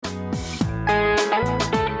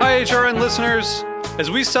HRN listeners.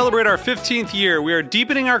 As we celebrate our 15th year, we are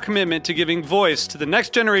deepening our commitment to giving voice to the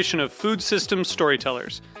next generation of food systems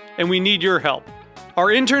storytellers, and we need your help. Our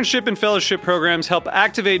internship and fellowship programs help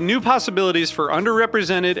activate new possibilities for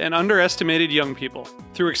underrepresented and underestimated young people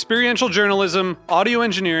through experiential journalism, audio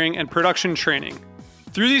engineering, and production training.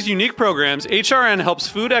 Through these unique programs, HRN helps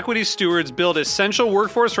food equity stewards build essential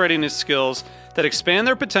workforce readiness skills that expand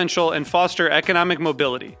their potential and foster economic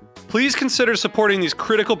mobility. Please consider supporting these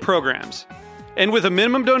critical programs. And with a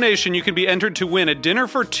minimum donation, you can be entered to win a dinner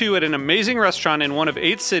for two at an amazing restaurant in one of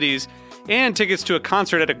 8 cities and tickets to a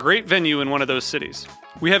concert at a great venue in one of those cities.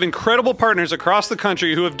 We have incredible partners across the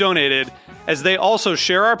country who have donated, as they also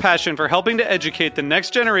share our passion for helping to educate the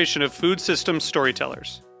next generation of food systems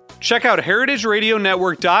storytellers. Check out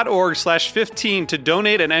heritageradionetwork.org/15 to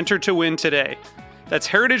donate and enter to win today. That's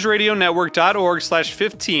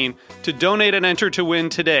heritageradionetwork.org/15 to donate and enter to win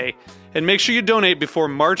today. And make sure you donate before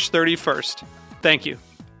March 31st. Thank you.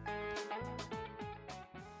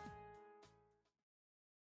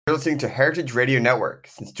 You're listening to Heritage Radio Network.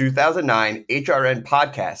 Since 2009, HRN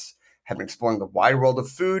podcasts have been exploring the wide world of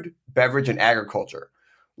food, beverage, and agriculture.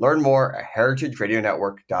 Learn more at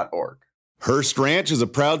heritageradionetwork.org. Hearst Ranch is a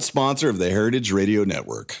proud sponsor of the Heritage Radio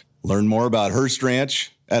Network. Learn more about Hearst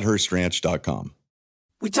Ranch at HearstRanch.com.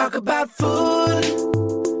 We talk about food,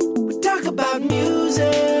 we talk about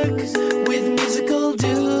music, with musical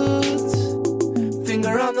dudes,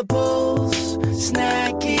 finger on the pulse,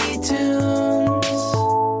 snacky tunes.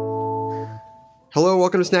 Hello,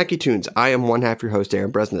 welcome to Snacky Tunes. I am one half your host,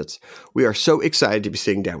 Aaron Bresnitz. We are so excited to be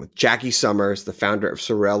sitting down with Jackie Summers, the founder of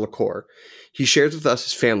Sorel Liqueur. He shares with us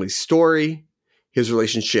his family's story, his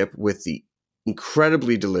relationship with the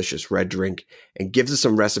incredibly delicious red drink, and gives us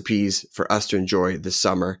some recipes for us to enjoy this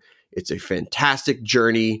summer. It's a fantastic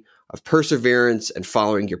journey of perseverance and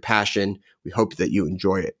following your passion. We hope that you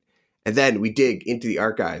enjoy it. And then we dig into the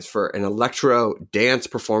archives for an electro dance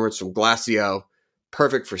performance from Glassio,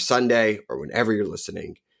 perfect for Sunday or whenever you're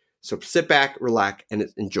listening. So sit back, relax, and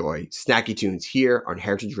enjoy Snacky Tunes here on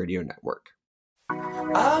Heritage Radio Network.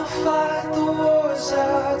 I'll fight the wars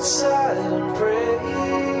outside and pray.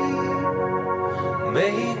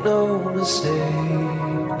 Make no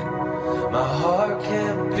mistake, my heart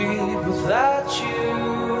can't beat without you.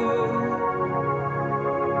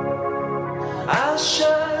 I'll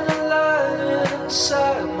shine a light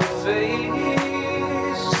inside my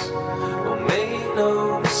face. Oh, make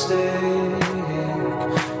no mistake,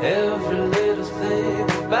 every little thing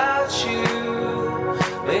about you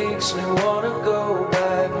makes me wanna go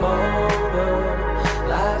back, Mama.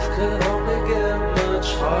 Life could only get much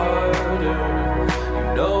harder. You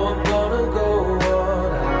know I'm gonna go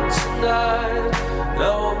on out tonight.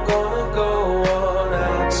 No, I'm gonna go on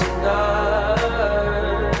out tonight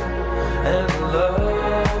and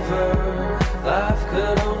love her. Life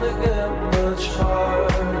could only get much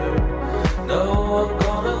harder. No, I'm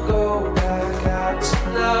gonna go back out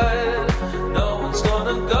tonight. No one's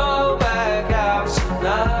gonna go back out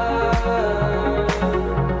tonight.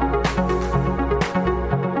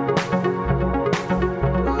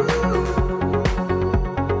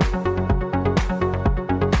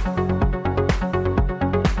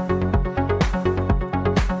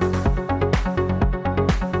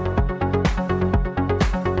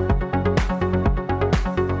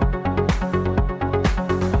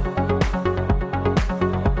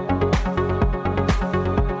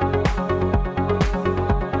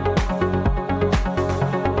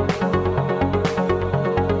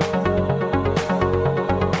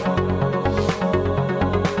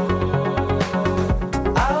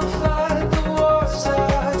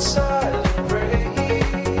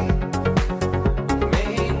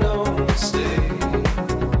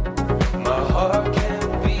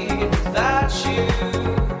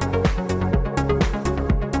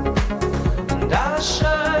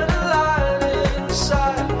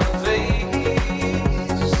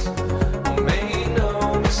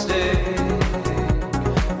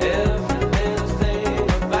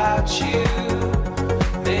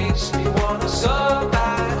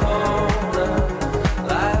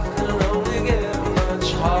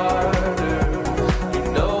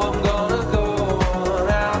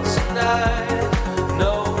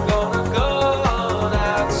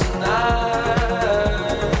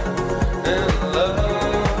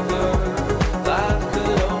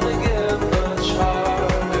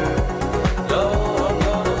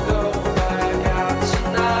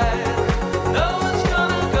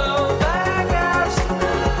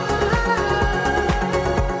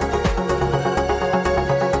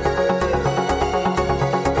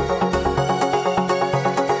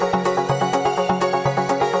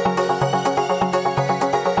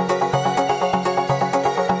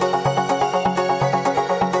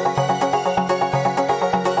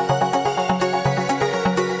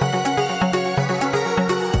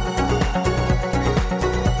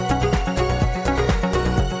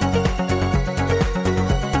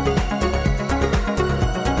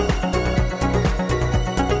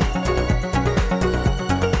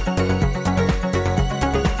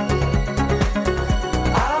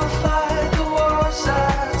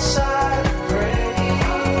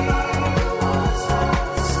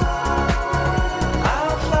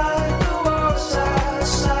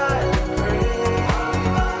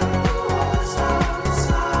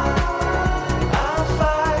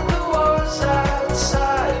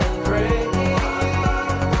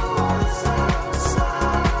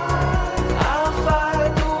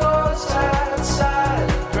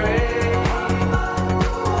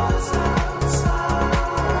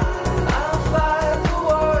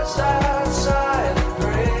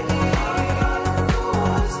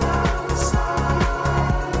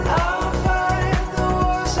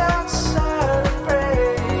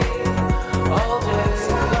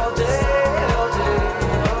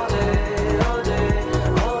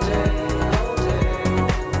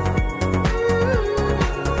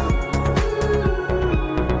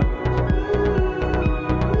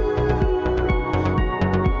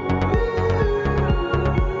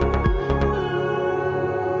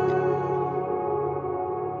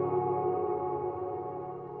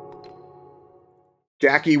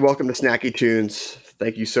 Jackie, welcome to Snacky Tunes.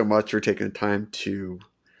 Thank you so much for taking the time to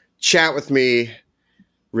chat with me.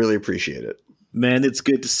 Really appreciate it. Man, it's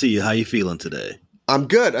good to see you. How you feeling today? I'm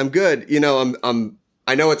good. I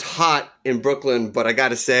know it's hot in Brooklyn, but I got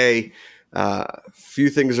to say, few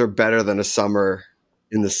things are better than a summer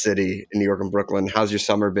in the city in New York and Brooklyn. How's your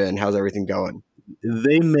summer been? How's everything going?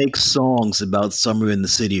 They make songs about summer in the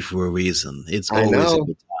city for a reason. It's I always a know.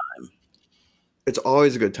 good time. It's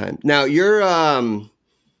always a good time. Now, you're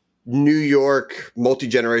New York,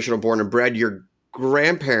 multi-generational, born and bred. Your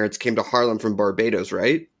grandparents came to Harlem from Barbados,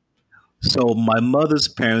 right? So my mother's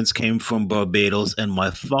parents came from Barbados and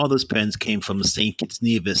my father's parents came from St. Kitts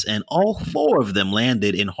Nevis, and all four of them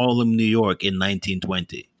landed in Harlem, New York in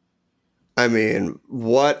 1920. I mean,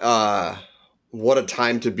 what a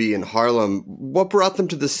time to be in Harlem. What brought them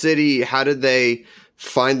to the city? How did they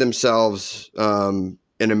find themselves in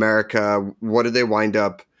America? What did they wind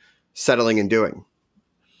up settling and doing?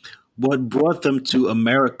 What brought them to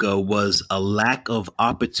America was a lack of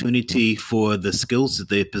opportunity for the skills that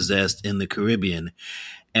they possessed in the Caribbean.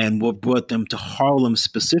 And what brought them to Harlem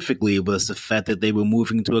specifically was the fact that they were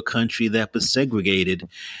moving to a country that was segregated.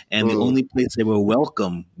 And the only place they were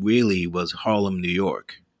welcome really was Harlem, New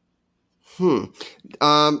York.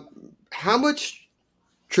 How much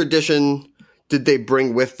tradition did they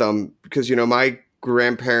bring with them? Because, my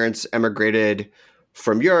grandparents emigrated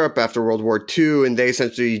from Europe after World War II, and they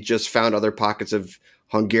essentially just found other pockets of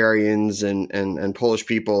Hungarians and Polish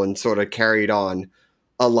people and sort of carried on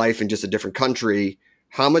a life in just a different country.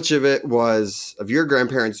 How much of it was of your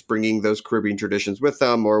grandparents bringing those Caribbean traditions with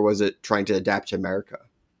them, or was it trying to adapt to America?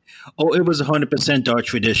 Oh, it was 100% our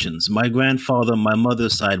traditions. My grandfather, my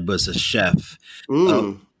mother's side, was a chef,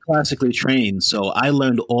 classically trained. So I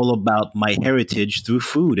learned all about my heritage through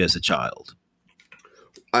food as a child.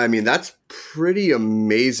 I mean, that's pretty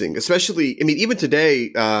amazing. Especially, even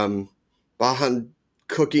today, Bajan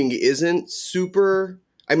cooking isn't super.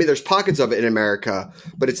 There's pockets of it in America,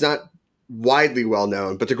 but it's not widely well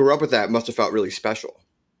known. But to grow up with that must have felt really special.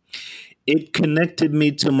 It connected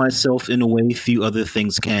me to myself in a way few other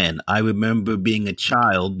things can. I remember being a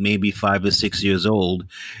child, maybe 5 or 6 years old,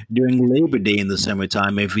 during Labor Day in the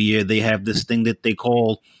summertime. Every year they have this thing that they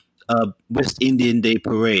call West Indian Day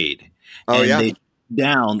Parade. Oh, and yeah. They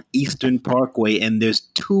down Eastern Parkway, and there's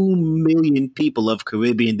 2 million people of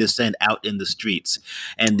Caribbean descent out in the streets.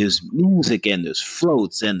 And there's music, and there's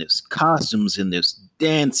floats, and there's costumes, and there's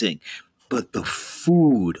dancing. But the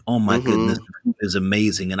food, oh my goodness, the food is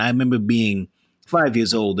amazing. And I remember being 5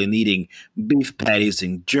 years old and eating beef patties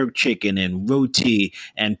and jerk chicken and roti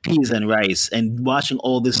and peas and rice and washing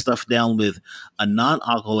all this stuff down with a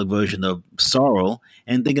non-alcoholic version of Sorel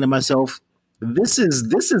and thinking to myself, this is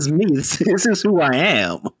me. This is who I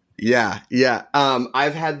am. Yeah.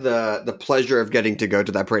 I've had the pleasure of getting to go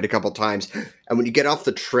to that parade a couple times. And when you get off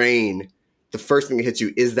the train, the first thing that hits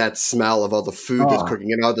you is that smell of all the food that's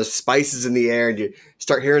cooking and all the spices in the air, and you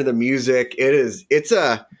start hearing the music.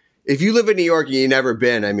 If you live in New York and you've never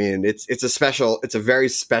been, it's a very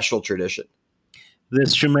special tradition.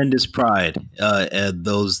 There's tremendous pride at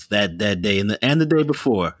those that day and the day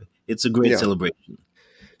before. It's a great celebration.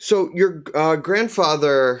 So your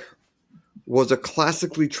grandfather was a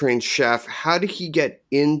classically trained chef. How did he get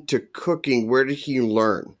into cooking? Where did he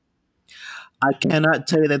learn? I cannot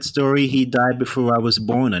tell you that story. He died before I was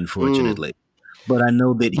born, unfortunately. But I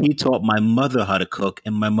know that he taught my mother how to cook,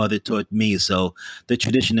 and my mother taught me. So the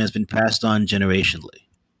tradition has been passed on generationally.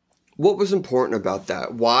 What was important about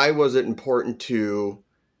that? Why was it important to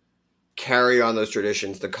carry on those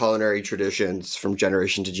traditions, the culinary traditions, from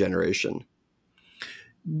generation to generation?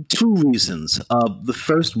 2 reasons. The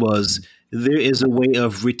first was there is a way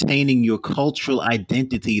of retaining your cultural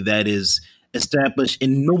identity that is established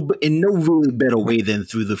in no really better way than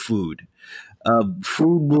through the food.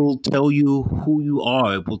 Food will tell you who you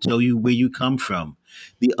are. It will tell you where you come from.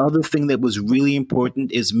 The other thing that was really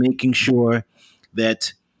important is making sure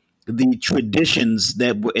that the traditions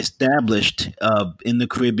that were established in the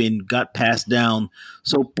Caribbean got passed down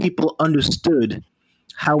so people understood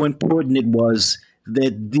how important it was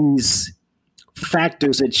that these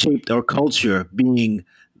factors that shaped our culture, being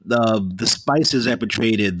the spices that were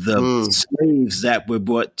traded, the slaves that were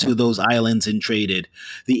brought to those islands and traded,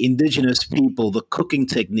 the indigenous people, the cooking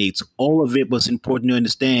techniques, all of it was important to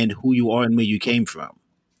understand who you are and where you came from.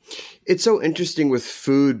 It's so interesting with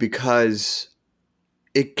food because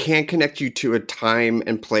it can connect you to a time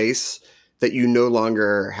and place that you no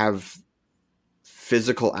longer have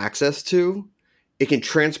physical access to. It can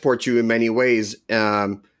transport you in many ways.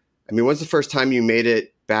 When's the first time you made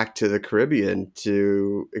it back to the Caribbean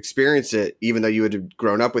to experience it, even though you had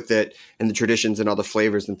grown up with it and the traditions and all the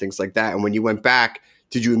flavors and things like that. And when you went back,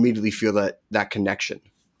 did you immediately feel that connection?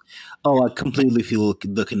 Oh, I completely feel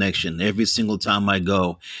the connection every single time I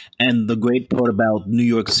go. And the great part about New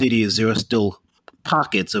York City is there are still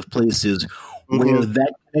pockets of places where Mm-hmm.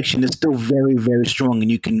 that connection is still very, very strong, and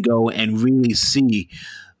you can go and really see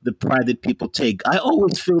the pride that people take. I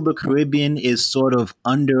always feel the Caribbean is sort of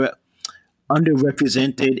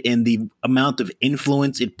underrepresented in the amount of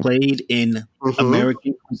influence it played in Mm-hmm.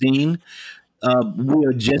 American cuisine. We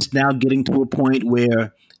are just now getting to a point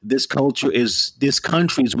where this country is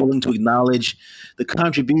willing to acknowledge the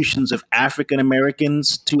contributions of African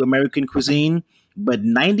Americans to American cuisine. But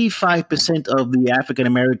 95% of the African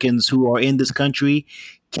Americans who are in this country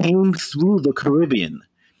came through the Caribbean.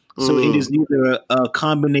 So it Mm. is either a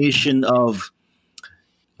combination of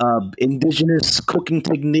indigenous cooking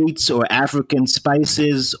techniques or African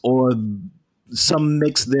spices or some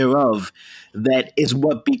mix thereof that is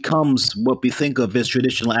what becomes what we think of as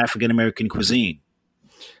traditional African American cuisine.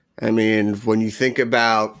 I mean, when you think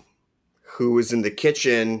about who was in the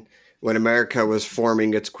kitchen when America was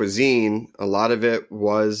forming its cuisine, a lot of it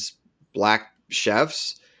was black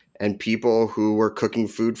chefs and people who were cooking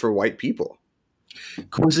food for white people.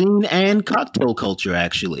 Cuisine and cocktail culture,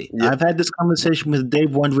 actually. Yeah. I've had this conversation with Dave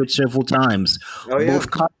Wondrich several times. Oh, yeah.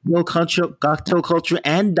 Both cocktail culture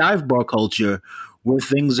and dive bar culture were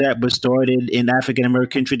things that were started in African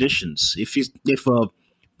American traditions. If a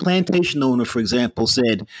plantation owner, for example,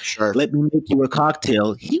 said, Sure. "Let me make you a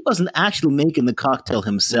cocktail," he wasn't actually making the cocktail No.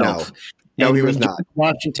 himself. No, he And was when not. George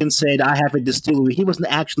Washington said, "I have a distillery," he wasn't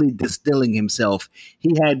actually distilling himself.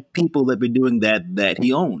 He had people that were doing that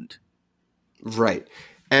he owned. Right.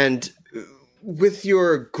 And with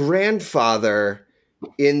your grandfather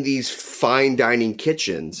in these fine dining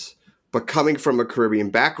kitchens, but coming from a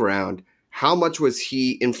Caribbean background, how much was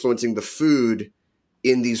he influencing the food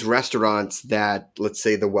in these restaurants that, let's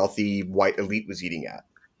say, the wealthy white elite was eating at?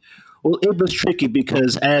 Well, it was tricky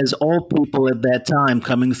because, as all people at that time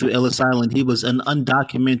coming through Ellis Island, he was an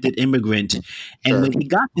undocumented immigrant. And Sure. when he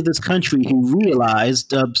got to this country, he realized,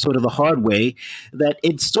 sort of the hard way, that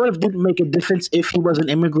it sort of didn't make a difference if he was an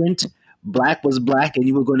immigrant. Black was black, and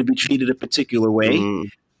you were going to be treated a particular way. Mm.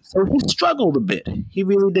 So he struggled a bit. He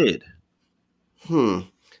really did.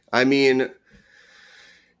 I mean,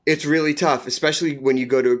 it's really tough, especially when you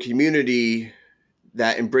go to a community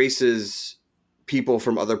that embraces people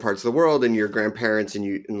from other parts of the world and your grandparents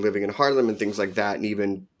and living in Harlem and things like that, and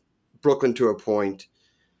even Brooklyn to a point.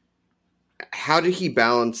 How did he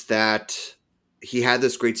balance that? He had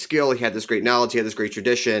this great skill, he had this great knowledge, he had this great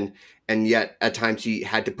tradition, and yet at times he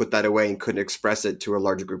had to put that away and couldn't express it to a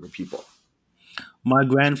larger group of people. My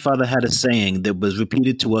grandfather had a saying that was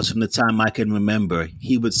repeated to us from the time I can remember.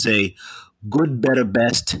 He would say, "Good, better,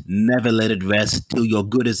 best, never let it rest till your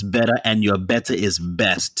good is better and your better is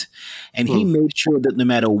best." And he made sure that no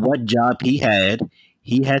matter what job he had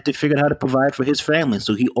to figure out how to provide for his family.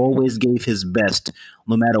 So he always gave his best,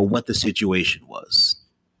 no matter what the situation was.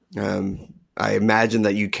 I imagine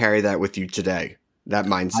that you carry that with you today, that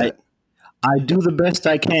mindset. I do the best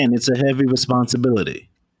I can. It's a heavy responsibility.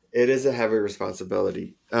 It is a heavy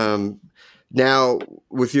responsibility. Now,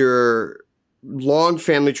 with your long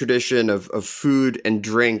family tradition of food and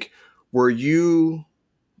drink, were you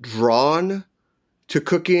drawn to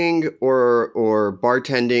cooking or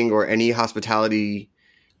bartending or any hospitality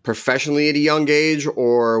professionally at a young age,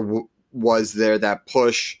 or was there that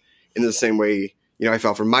push in the same way, I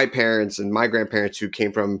felt from my parents and my grandparents who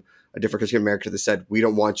came from a different country of America that said, we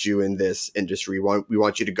don't want you in this industry. We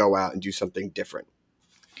want you to go out and do something different.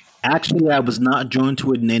 Actually, I was not drawn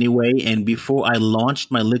to it in any way. And before I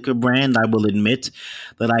launched my liquor brand, I will admit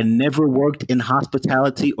that I never worked in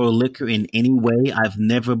hospitality or liquor in any way. I've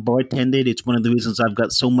never bartended. It's one of the reasons I've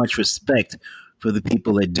got so much respect for the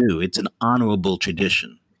people that do. It's an honorable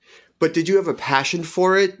tradition. But did you have a passion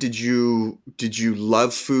for it? Did you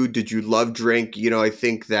love food? Did you love drink? I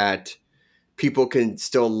think that people can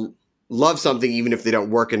still love something even if they don't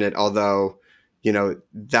work in it, although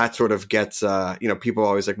that sort of gets, people are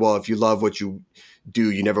always like, well, if you love what you do,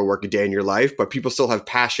 you never work a day in your life, but people still have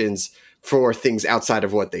passions for things outside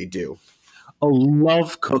of what they do. Oh,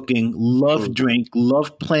 love cooking, love drink,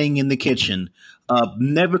 love playing in the kitchen.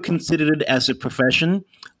 Never considered it as a profession.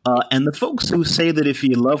 And the folks who say that if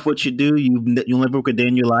you love what you do, you'll never work a day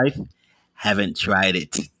in your life, haven't tried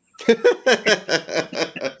it.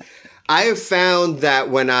 I have found that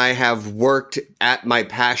when I have worked at my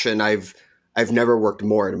passion, I've never worked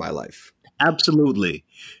more in my life. Absolutely.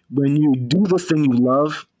 When you do the thing you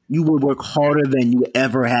love, you will work harder than you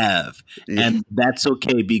ever have. Yeah. And that's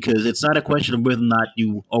okay, because it's not a question of whether or not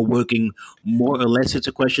you are working more or less. It's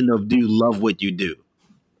a question of, do you love what you do?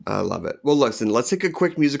 I love it. Well, listen, let's take a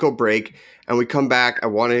quick musical break, and we come back. I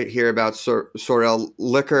want to hear about Sorel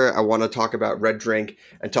Liqueur. I want to talk about Red Drink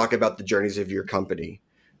and talk about the journeys of your company.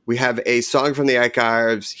 We have a song from the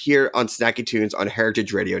archives here on Snacky Tunes on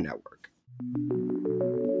Heritage Radio Network.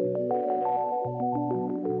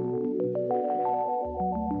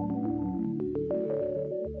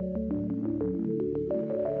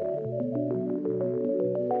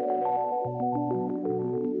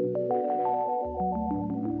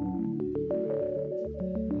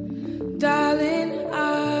 Darling,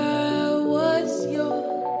 I was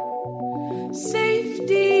your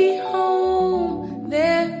safety home.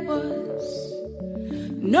 There was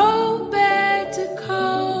no bed to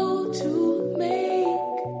call to make.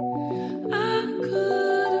 I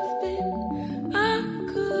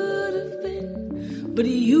could have been, but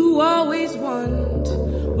you always want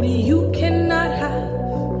what you cannot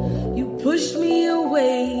have. You pushed me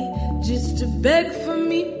away just to beg for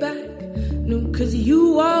me back. No, 'cause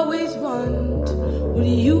you always want what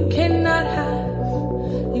you cannot have.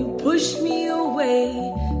 You push me away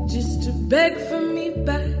just to beg for me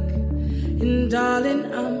back. And darling,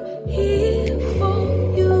 I'm here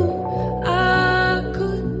for you. I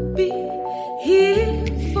could be here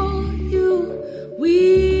for you.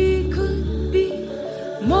 We could be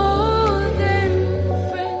more than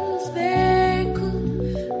friends. There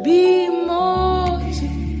could be more to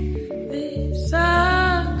this.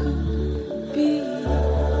 I could be.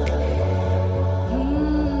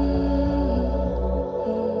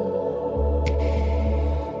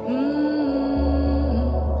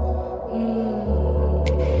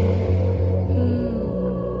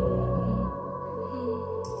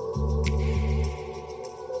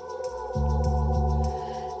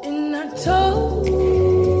 And I told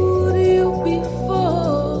you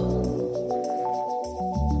before,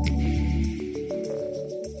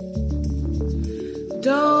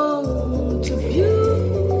 don't abuse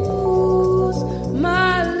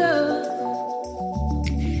my love.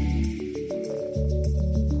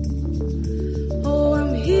 Oh,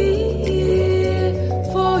 I'm here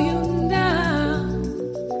for you now.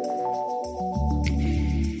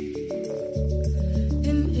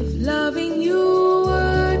 And if loving you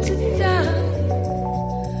were to die,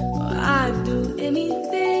 well, I'd do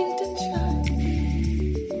anything to try.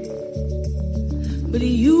 But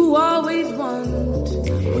you always want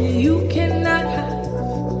what you cannot have.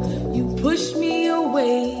 You push me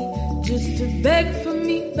away just to beg for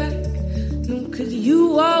me back. No, 'cause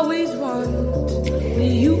you always want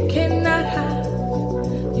what you cannot have.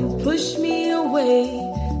 You push me away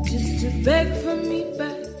just to beg for me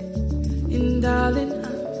back. And darling,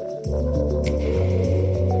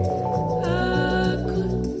 I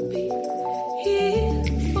could be here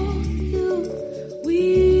for you.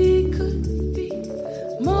 We could be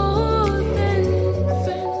more than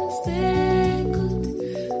friends. There could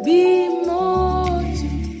be more to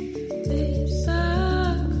this. I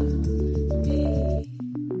could be.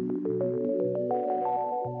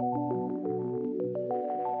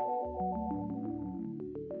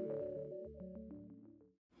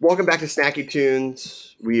 Welcome back to Snacky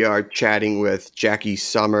Tunes. We are chatting with Jackie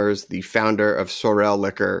Summers, the founder of Sorel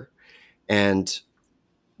Liqueur. And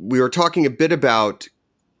we were talking a bit about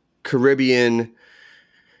Caribbean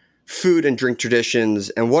food and drink traditions.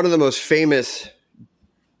 And one of the most famous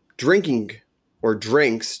drinking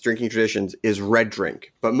traditions is red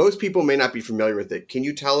drink. But most people may not be familiar with it. Can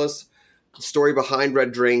you tell us the story behind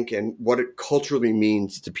red drink and what it culturally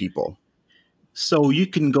means to people? So you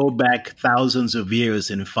can go back thousands of years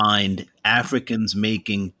and find Africans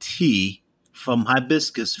making tea from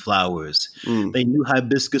hibiscus flowers. They knew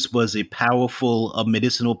hibiscus was a powerful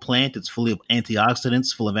medicinal plant. It's full of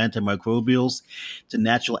antioxidants, full of antimicrobials. It's a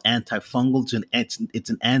natural antifungal. It's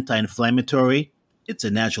an anti-inflammatory. It's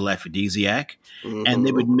a natural aphrodisiac. And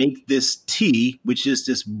they would make this tea, which is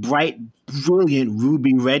this bright, brilliant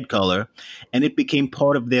ruby red color, and it became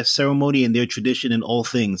part of their ceremony and their tradition in all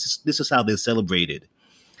things. This is how they celebrated.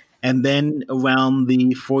 And then around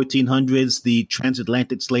the 1400s, the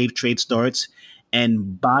transatlantic slave trade starts,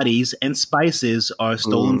 and bodies and spices are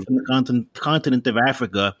stolen from the continent of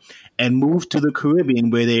Africa and moved to the Caribbean,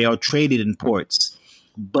 where they are traded in ports.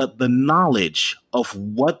 But the knowledge of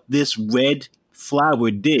what this red flower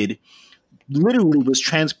did literally was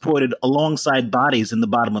transported alongside bodies in the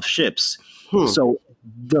bottom of ships. So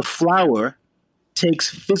the flower takes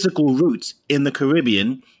physical roots in the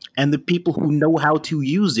Caribbean, and the people who know how to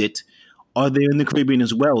use it are there in the Caribbean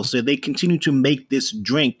as well. So they continue to make this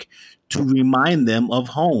drink to remind them of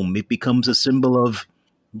home. It becomes a symbol of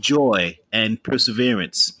joy and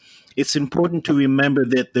perseverance. It's important to remember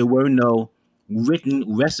that there were no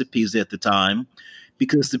written recipes at the time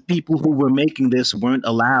because the people who were making this weren't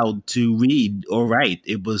allowed to read or write.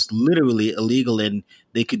 It was literally illegal and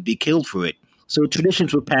they could be killed for it. So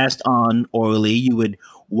traditions were passed on orally. You would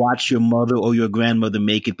watch your mother or your grandmother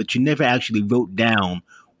make it, but you never actually wrote down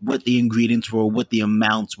what the ingredients were, what the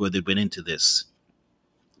amounts were that went into this.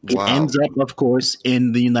 It Wow. ends up, of course,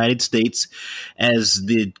 in the United States as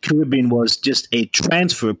the Caribbean was just a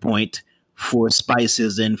transfer point for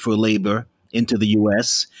spices and for labor into the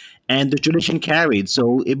U.S. And the tradition carried.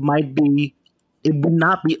 So it would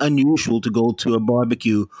not be unusual to go to a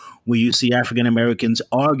barbecue where you see African Americans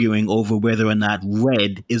arguing over whether or not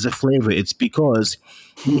red is a flavor. It's because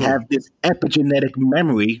we have this epigenetic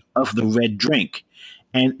memory of the red drink.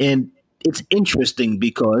 And it's interesting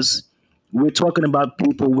because we're talking about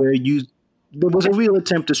people where there was a real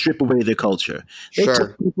attempt to strip away their culture. They Sure.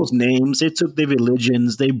 took people's names, they took their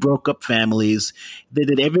religions, they broke up families, they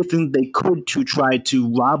did everything they could to try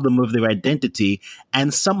to rob them of their identity,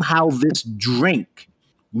 and somehow this drink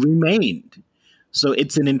remained. So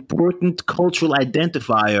it's an important cultural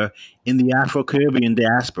identifier in the Afro-Caribbean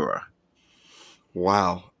diaspora.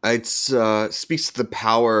 Wow. It speaks to the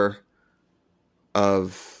power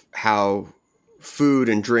of how food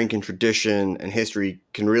and drink and tradition and history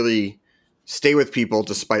can really stay with people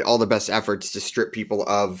despite all the best efforts to strip people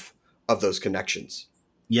of those connections.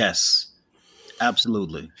 Yes,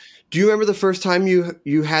 absolutely. Do you remember the first time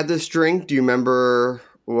you had this drink? Do you remember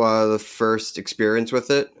the first experience with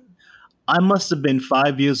it? I must have been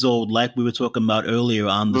 5 years old, like we were talking about earlier,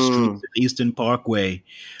 on the streets of Eastern Parkway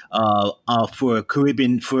for a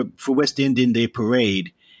Caribbean for West Indian Day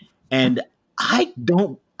parade, and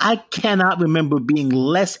I cannot remember being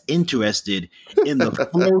less interested in the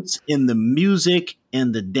floats, in the music,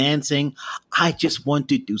 in the dancing. I just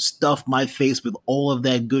wanted to stuff my face with all of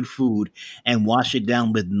that good food and wash it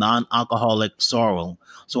down with non-alcoholic sorrel.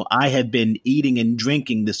 So I have been eating and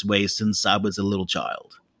drinking this way since I was a little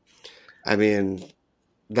child. I mean,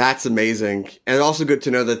 that's amazing. And also good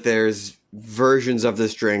to know that there's versions of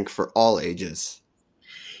this drink for all ages.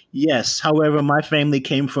 Yes, however, my family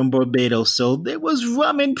came from Barbados, so there was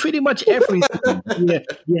rum in pretty much everything.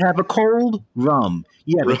 You have a cold, rum.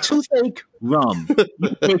 You have a toothache, rum. You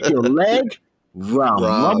break your leg, rum.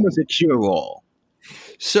 Rum was a cure-all.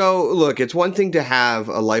 So, look, it's one thing to have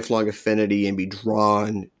a lifelong affinity and be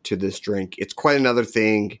drawn to this drink. It's quite another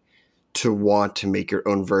thing to want to make your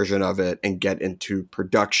own version of it and get into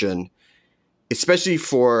production, especially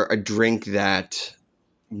for a drink that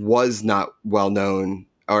was not well known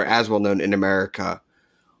or as well known in America.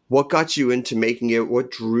 What got you into making it?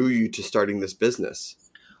 What drew you to starting this business?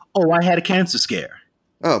 Oh, I had a cancer scare.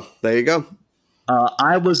 Oh, there you go.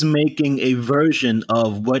 I was making a version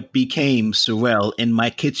of what became Sorel in my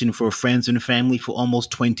kitchen for friends and family for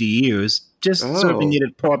almost 20 years, just serving it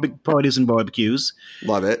at parties and barbecues.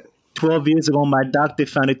 Love it. 12 years ago, my doctor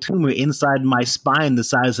found a tumor inside my spine the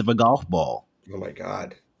size of a golf ball. Oh, my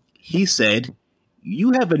God. He said,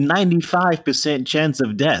 "You have a 95% chance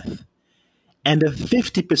of death and a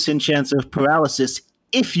 50% chance of paralysis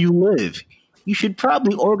if you live. You should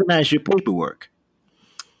probably organize your paperwork."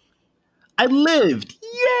 I lived.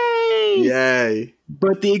 Yay! Yay.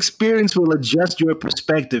 But the experience will adjust your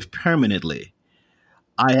perspective permanently.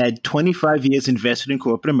 I had 25 years invested in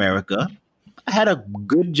corporate America. I had a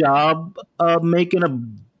good job making a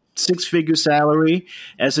six-figure salary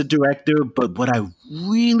as a director, but what I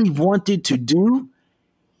really wanted to do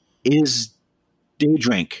is day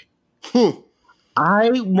drink.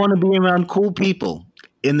 I want to be around cool people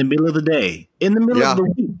in the middle of the day, in the middle of the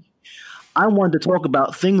week. I wanted to talk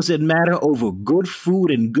about things that matter over good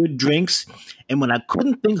food and good drinks. And when I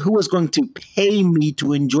couldn't think who was going to pay me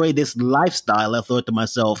to enjoy this lifestyle, I thought to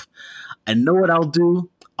myself, I know what I'll do.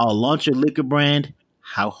 I'll launch a liquor brand.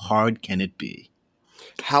 How hard can it be?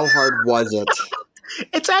 How hard was it?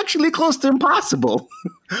 It's actually close to impossible.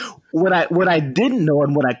 What I didn't know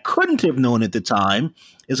and what I couldn't have known at the time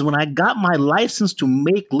is when I got my license to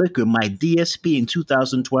make liquor, my DSP in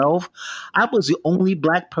 2012, I was the only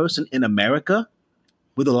black person in America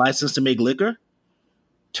with a license to make liquor.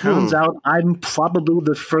 Turns out I'm probably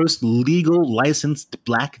the first legal licensed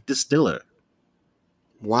black distiller.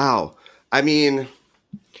 Wow. I mean,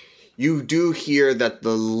 you do hear that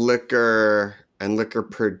the liquor and liquor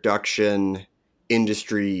production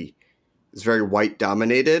industry is very white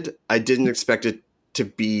dominated. I didn't expect it to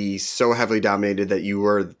be so heavily dominated that you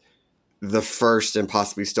were the first and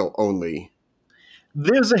possibly still only.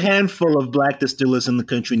 There's a handful of black distillers in the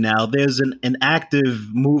country now. There's an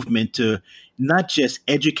active movement to not just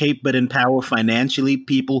educate but empower financially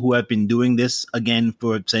people who have been doing this again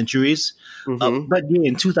for centuries. But yeah,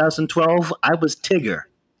 in 2012, I was Tigger.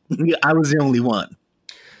 I was the only one.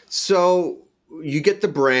 So you get the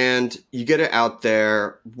brand, you get it out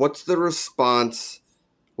there. What's the response?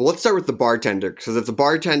 Well, let's start with the bartender, because if the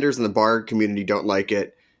bartenders and the bar community don't like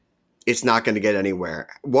it, it's not going to get anywhere.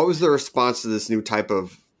 What was the response to this new type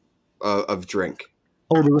of drink?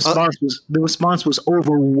 Oh, the response was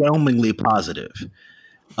overwhelmingly positive.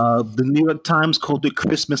 The New York Times called it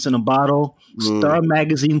Christmas in a Bottle. Star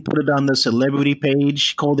Magazine put it on their celebrity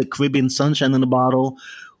page, called it Caribbean Sunshine in a Bottle.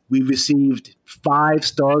 We received 5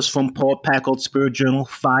 stars from Paul Packard's Spirit Journal,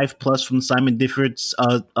 5+ from Simon Difford's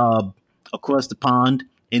Across the Pond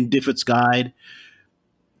in Difford's Guide.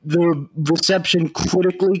 The reception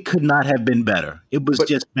critically could not have been better. It was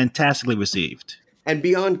just fantastically received. And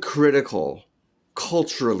beyond critical,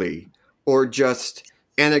 culturally, or just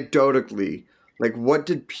anecdotally, like what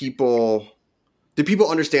did people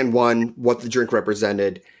understand, one, what the drink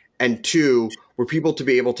represented, and two, were people to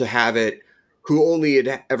be able to have it who only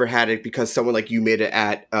had ever had it because someone like you made it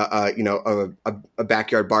at a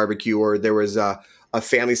backyard barbecue, or there was a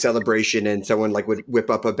family celebration and someone like would whip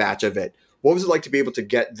up a batch of it? What was it like to be able to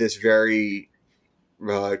get this very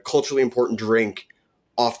culturally important drink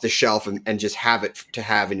off the shelf and just have it to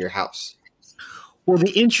have in your house? Well,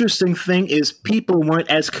 the interesting thing is people weren't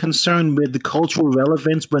as concerned with the cultural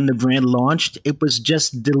relevance when the brand launched. It was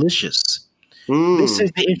just delicious. This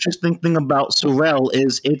is the interesting thing about Sorel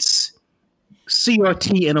is it's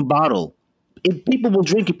CRT in a bottle. People will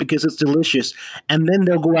drink it because it's delicious, and then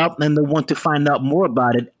they'll go out and they'll want to find out more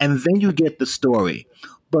about it, and then you get the story.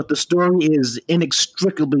 But the story is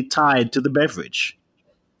inextricably tied to the beverage.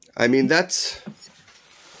 I mean, that's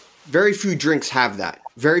very few drinks have that.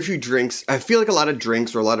 Very few drinks. I feel like a lot of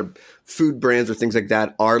drinks or a lot of food brands or things like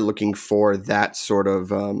that are looking for that sort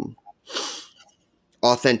of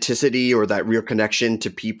authenticity or that real connection to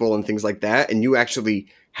people and things like that. And you actually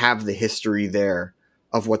have the history there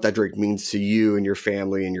of what that drink means to you and your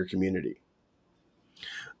family and your community.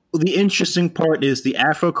 The interesting part is the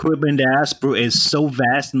Afro-Caribbean diaspora is so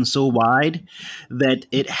vast and so wide that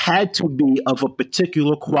it had to be of a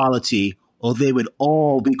particular quality, or they would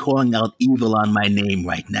all be calling out evil on my name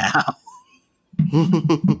right now.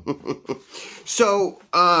 So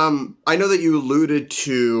I know that you alluded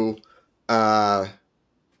to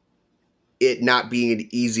it not being an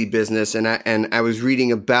easy business, and I was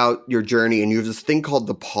reading about your journey, and you have this thing called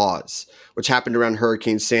the pause, which happened around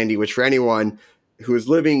Hurricane Sandy, which for anyone who was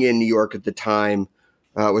living in New York at the time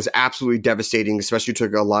was absolutely devastating, especially to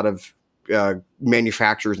a lot of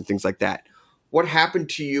manufacturers and things like that. What happened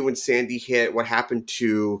to you when Sandy hit? What happened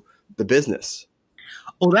to the business?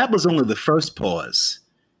 Oh, that was only the first pause.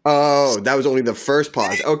 Oh, that was only the first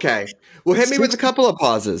pause. Okay. Well, hit me with a couple of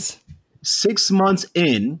pauses. 6 months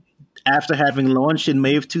in, after having launched in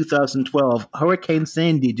May of 2012, Hurricane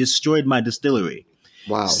Sandy destroyed my distillery.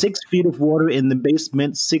 Wow. 6 feet of water in the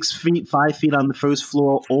basement, 6 feet, 5 feet on the first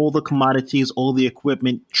floor, all the commodities, all the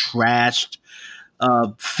equipment trashed.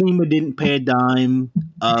 FEMA didn't pay a dime.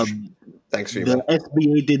 Thanks, FEMA. The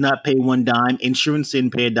SBA did not pay one dime. Insurance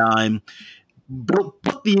didn't pay a dime.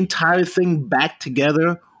 Put the entire thing back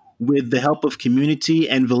together with the help of community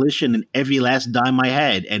and volition and every last dime I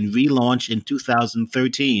had, and relaunched in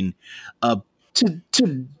 2013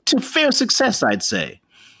 to fair success, I'd say.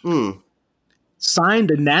 Signed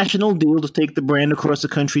a national deal to take the brand across the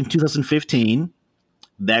country in 2015.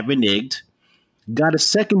 That reneged. Got a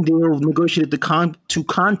second deal negotiated to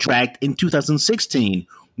contract in 2016,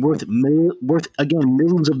 worth again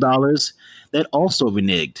millions of dollars. That also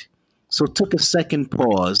reneged. So took a second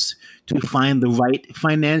pause to find the right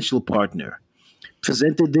financial partner.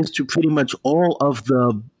 Presented this to pretty much all of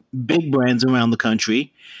the big brands around the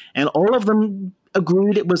country, and all of them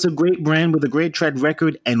agreed it was a great brand with a great track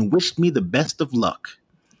record and wished me the best of luck.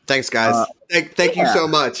 Thanks, guys. Thank you so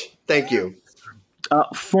much. Thank you.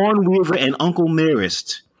 Fawn Weaver and Uncle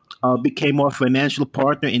Nearest became our financial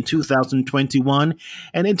partner in 2021,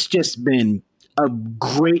 and it's just been a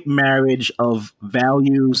great marriage of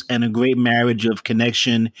values and a great marriage of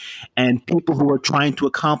connection and people who are trying to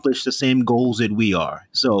accomplish the same goals that we are.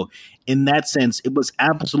 So in that sense, it was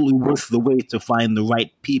absolutely worth the wait to find the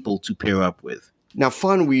right people to pair up with. Now,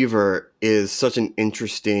 Fawn Weaver is such an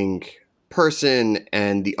interesting person,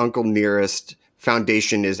 and the Uncle Nearest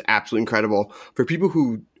Foundation is absolutely incredible. For people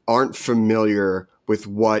who aren't familiar with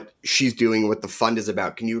what she's doing, what the fund is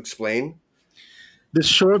about, can you explain? The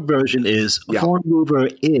short version is Fawn Weaver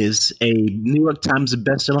is a New York Times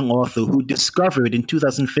bestselling author who discovered in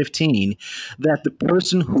 2015 that the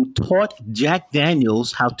person who taught Jack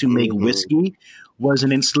Daniels how to make whiskey was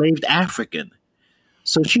an enslaved African.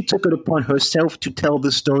 So she took it upon herself to tell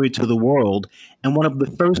the story to the world. And one of the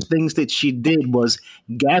first things that she did was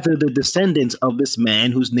gather the descendants of this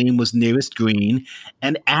man whose name was Nearest Green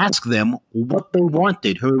and ask them what they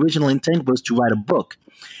wanted. Her original intent was to write a book.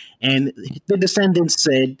 And the descendants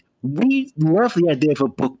said, we love the idea of a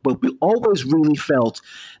book, but we always really felt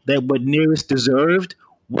that what Nearest deserved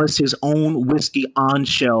was his own whiskey on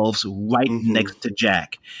shelves right next to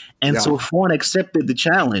Jack. And so Fawn accepted the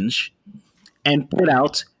challenge and put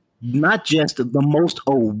out not just the most,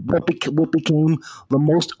 what became the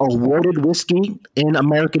most awarded whiskey in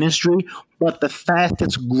American history, but the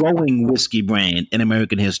fastest growing whiskey brand in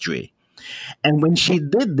American history. And when she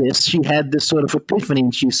did this, she had this sort of epiphany,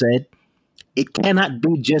 and she said, it cannot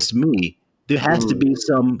be just me. There has to be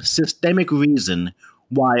some systemic reason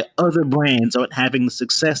why other brands aren't having the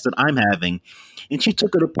success that I'm having. And she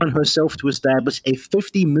took it upon herself to establish a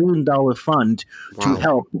 $50 million fund to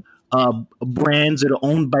help brands that are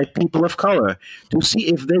owned by people of color to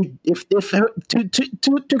see if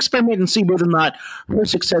to experiment and see whether or not her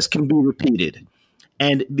success can be repeated.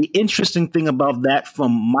 And the interesting thing about that,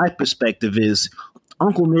 from my perspective, is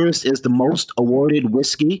Uncle Nearest is the most awarded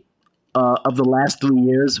whiskey of the last 3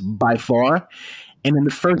 years by far. And in the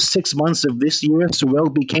first 6 months of this year, Sorel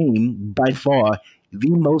became by far the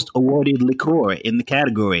most awarded liqueur in the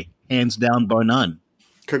category, hands down, bar none.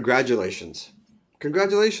 Congratulations.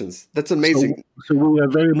 That's amazing. So we are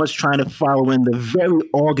very much trying to follow in the very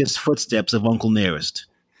august footsteps of Uncle Nearest.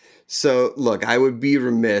 So, look, I would be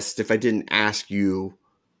remiss if I didn't ask you,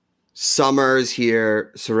 summer's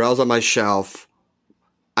here, Sorel's on my shelf.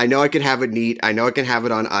 I know I can have it neat. I know I can have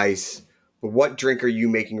it on ice. But what drink are you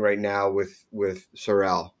making right now with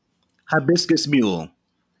Sorel? Hibiscus Mule.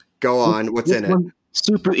 Go on. What's in it?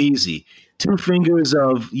 Super easy. 2 fingers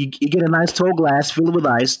of, you get a nice tall glass, fill it with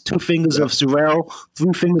ice, 2 fingers of Sorel,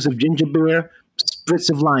 3 fingers of ginger beer, spritz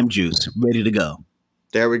of lime juice, ready to go.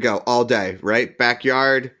 There we go. All day, right?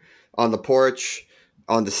 Backyard, on the porch,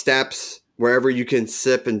 on the steps, wherever you can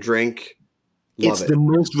sip and drink. It's the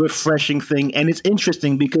most refreshing thing. And it's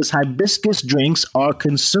interesting because hibiscus drinks are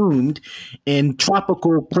consumed in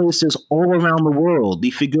tropical places all around the world.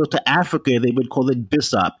 If you go to Africa, they would call it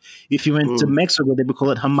bissap. If you went to Mexico, they would call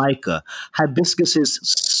it jamaica. Hibiscus is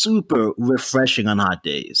super refreshing on hot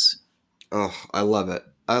days. Oh, I love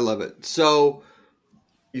it. So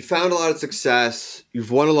you found a lot of success. You've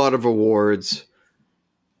won a lot of awards.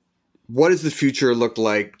 What does the future look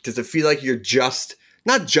like? Does it feel like you're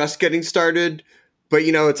not just getting started, but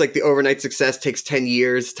it's like the overnight success takes 10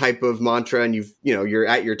 years type of mantra, and you're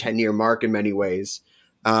at your 10-year mark in many ways.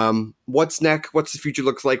 What's next? What's the future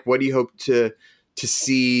looks like? What do you hope to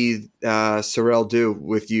see Sorel do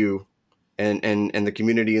with you and the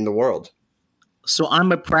community in the world? So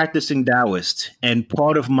I'm a practicing Taoist, and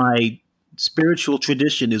part of my spiritual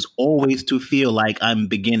tradition is always to feel like I'm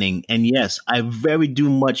beginning. And yes, I very do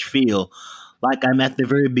much feel like I'm at the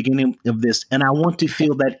very beginning of this. And I want to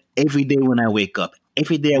feel that every day when I wake up.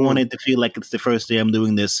 Every day I want it to feel like it's the first day I'm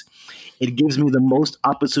doing this. It gives me the most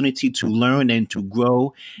opportunity to learn and to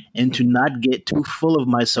grow and to not get too full of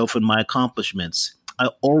myself and my accomplishments. I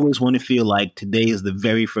always want to feel like today is the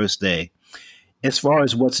very first day. As far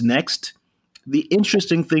as what's next, the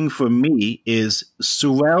interesting thing for me is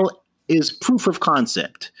Sorel is proof of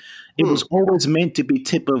concept. It was always meant to be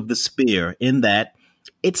tip of the spear in that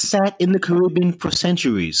it sat in the Caribbean for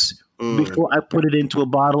centuries before I put it into a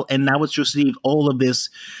bottle, and now it's received all of this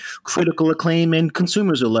critical acclaim and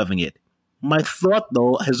consumers are loving it. My thought,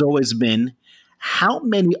 though, has always been, how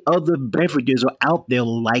many other beverages are out there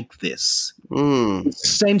like this?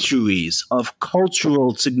 Centuries of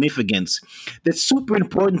cultural significance that's super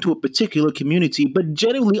important to a particular community, but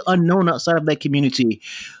generally unknown outside of that community,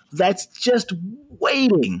 that's just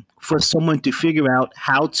waiting for someone to figure out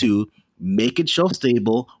how to make it shelf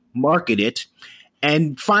stable, market it,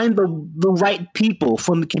 and find the right people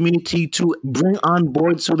from the community to bring on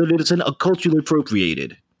board so that it isn't culturally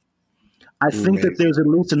appropriated. I think that there's at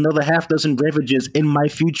least another half dozen beverages in my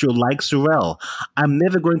future like Sorel. I'm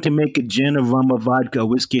never going to make a gin, a rum, a vodka, a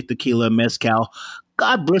whiskey, a tequila, a mezcal.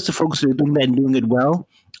 God bless the folks that are doing that and doing it well.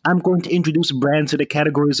 I'm going to introduce brands to the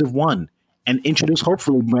categories of one and introduce,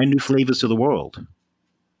 hopefully, brand new flavors to the world.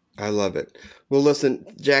 I love it. Well, listen,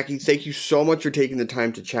 Jackie, thank you so much for taking the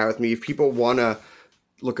time to chat with me. If people want to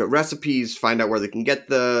look at recipes, find out where they can get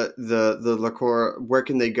the liqueur, where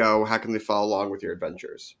can they go? How can they follow along with your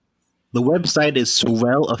adventures? The website is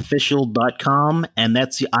sorelofficial.com, and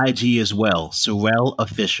that's the IG as well, Sorel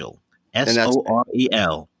Official,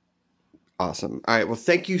 Sorel. Awesome. All right. Well,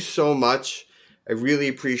 thank you so much. I really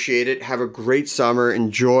appreciate it. Have a great summer.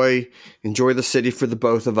 Enjoy the city for the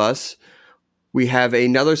both of us. We have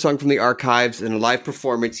another song from the archives and a live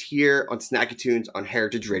performance here on Snacky Tunes on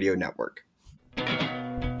Heritage Radio Network.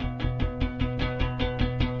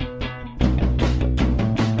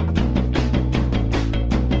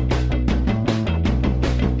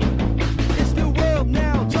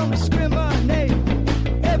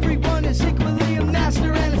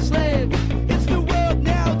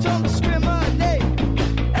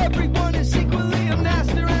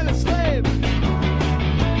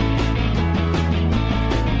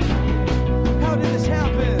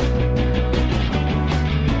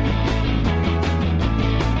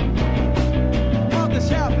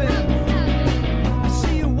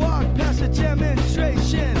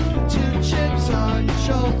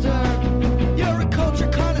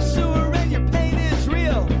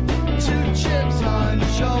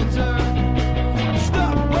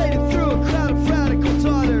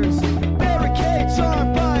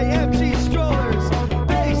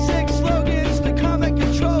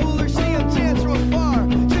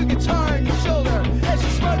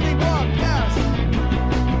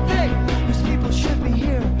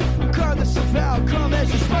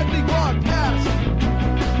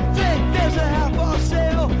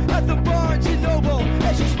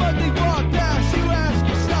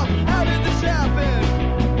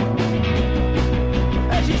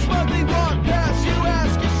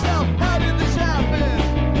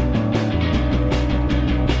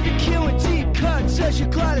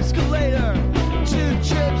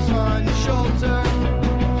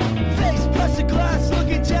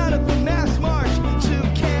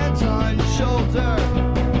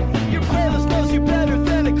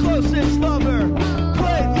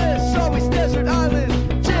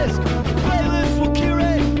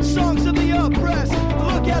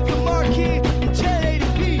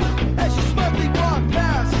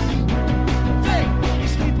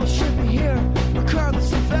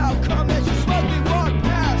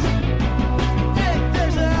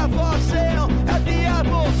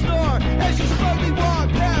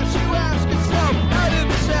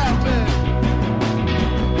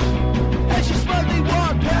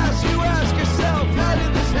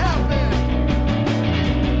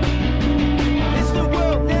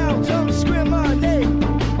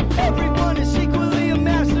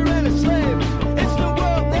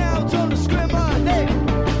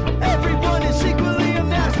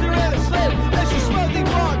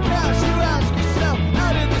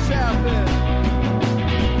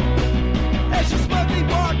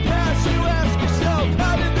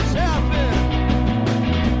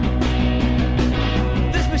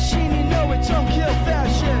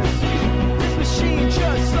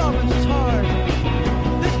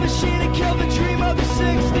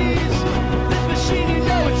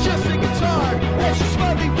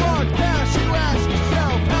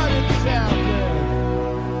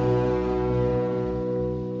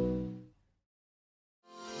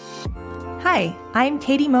 Hi, I'm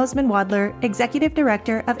Katie Mosman-Wadler, Executive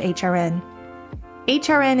Director of HRN.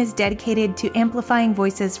 HRN is dedicated to amplifying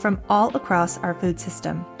voices from all across our food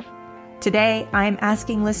system. Today, I'm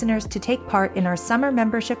asking listeners to take part in our summer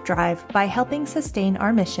membership drive by helping sustain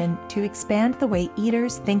our mission to expand the way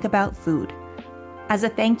eaters think about food. As a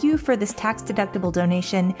thank you for this tax-deductible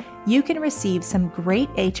donation, you can receive some great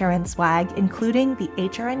HRN swag, including the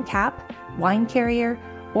HRN cap, wine carrier,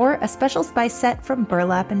 or a special spice set from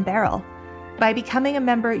Burlap and Barrel. By becoming a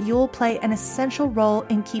member, you'll play an essential role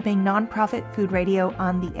in keeping nonprofit food radio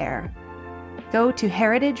on the air. Go to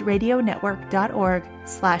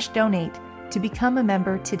heritageradionetwork.org/donate to become a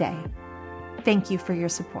member today. Thank you for your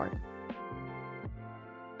support.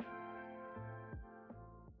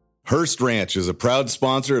 Hearst Ranch is a proud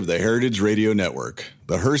sponsor of the Heritage Radio Network.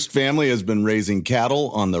 The Hearst family has been raising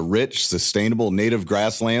cattle on the rich, sustainable native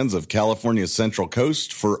grasslands of California's Central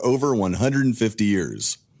Coast for over 150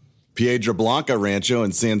 years. Piedra Blanca Rancho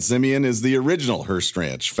in San Simeon is the original Hearst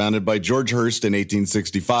Ranch, founded by George Hearst in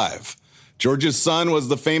 1865. George's son was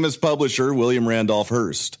the famous publisher William Randolph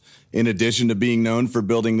Hearst. In addition to being known for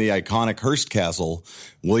building the iconic Hearst Castle,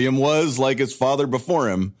 William was, like his father before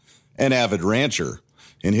him, an avid rancher.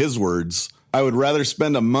 In his words, "I would rather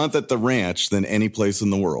spend a month at the ranch than any place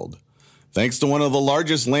in the world." Thanks to one of the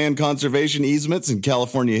largest land conservation easements in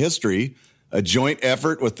California history, a joint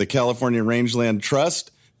effort with the California Rangeland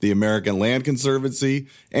Trust, the American Land Conservancy,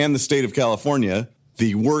 and the state of California,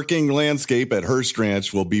 the working landscape at Hearst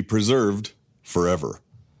Ranch will be preserved forever.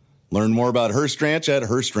 Learn more about Hearst Ranch at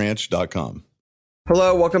HearstRanch.com.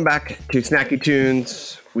 Hello, welcome back to Snacky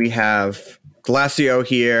Tunes. We have Glassio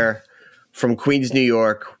here from Queens, New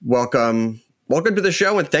York. Welcome to the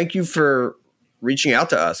show, and thank you for reaching out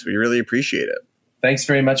to us. We really appreciate it. Thanks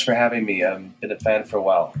very much for having me. I've been a fan for a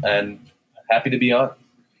while, and happy to be on.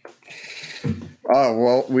 Oh,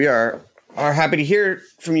 well, we are happy to hear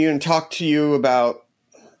from you and talk to you about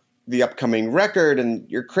the upcoming record and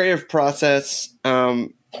your creative process.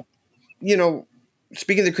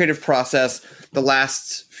 Speaking of the creative process, the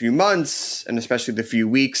last few months, and especially the few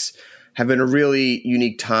weeks, have been a really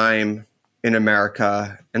unique time in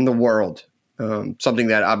America and the world. Something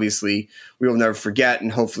that obviously we will never forget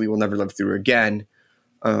and hopefully we'll never live through again.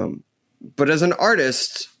 But as an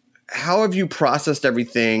artist, how have you processed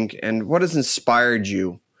everything, and what has inspired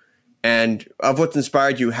you? And of what's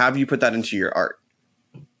inspired you, have you put that into your art?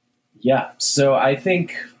 Yeah. So I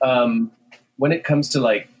think when it comes to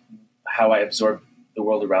like how I absorb the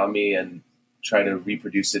world around me and try to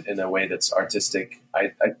reproduce it in a way that's artistic,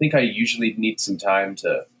 I think I usually need some time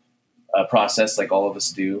to process, like all of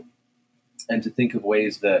us do, and to think of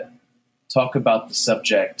ways that talk about the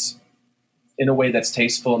subject in a way that's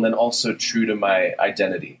tasteful and then also true to my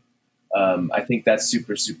identity. I think that's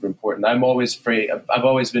super, super important. I've always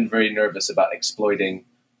been very nervous about exploiting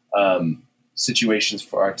situations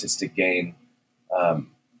for artistic gain,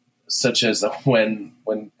 such as when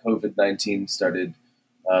COVID-19 started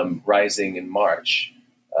rising in March.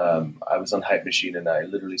 I was on Hype Machine and I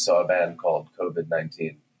literally saw a band called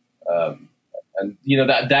COVID-19. And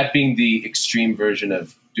that being the extreme version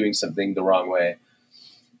of doing something the wrong way.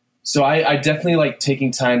 So I definitely like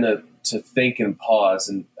taking time to think and pause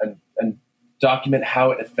and document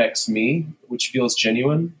how it affects me, which feels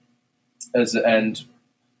genuine. And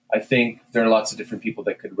I think there are lots of different people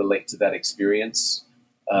that could relate to that experience.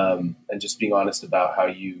 And just being honest about how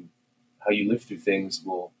you live through things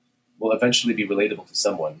will eventually be relatable to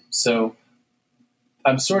someone. So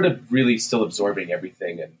I'm sort of really still absorbing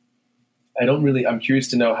everything, and I'm curious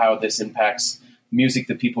to know how this impacts music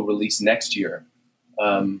that people release next year.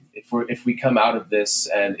 If we come out of this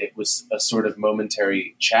and it was a sort of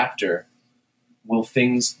momentary chapter, will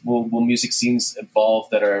music scenes evolve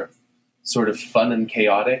that are sort of fun and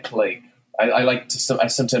chaotic? Like I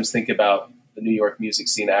sometimes think about the New York music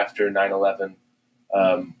scene after 9/11,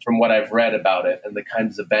 from what I've read about it and the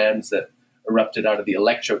kinds of bands that erupted out of the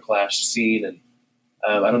electroclash scene. And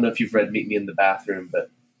I don't know if you've read Meet Me in the Bathroom, but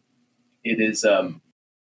it is.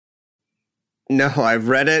 No, I've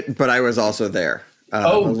read it, but I was also there.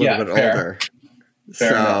 A little bit older.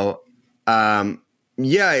 Fair enough.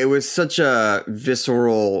 It was such a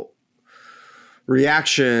visceral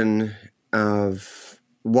reaction of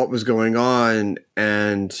what was going on,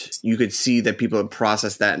 and you could see that people had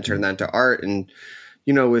processed that and turned that into art. And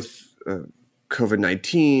with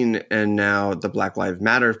COVID-19 and now the Black Lives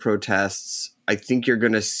Matter protests, I think you're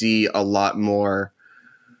going to see a lot more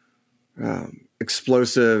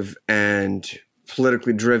explosive and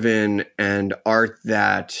politically driven and art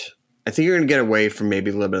that I think you're going to get away from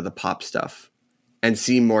maybe a little bit of the pop stuff and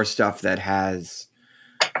see more stuff that has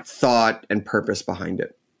thought and purpose behind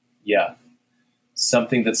it. Yeah.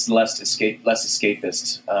 Something that's less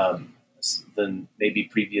escapist than maybe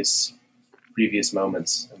previous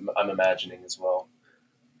moments, I'm imagining as well.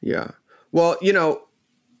 Yeah. Well,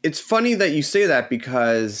 it's funny that you say that,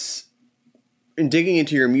 because in digging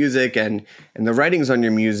into your music and the writings on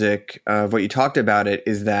your music, what you talked about it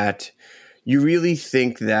is that you really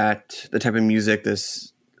think that the type of music,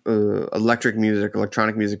 this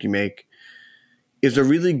electronic music you make, is a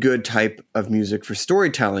really good type of music for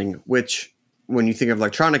storytelling, which when you think of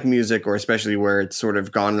electronic music, or especially where it's sort of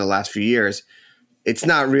gone in the last few years, it's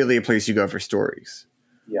not really a place you go for stories.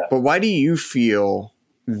 Yeah. But why do you feel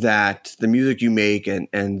that the music you make and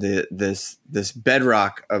this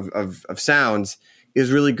bedrock of sounds is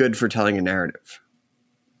really good for telling a narrative?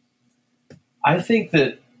 I think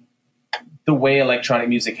that the way electronic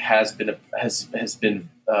music has been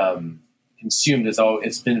consumed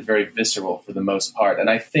it's been very visceral for the most part, and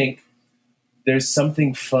I think there's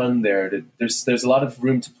something fun there. There's a lot of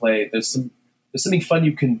room to play. There's something fun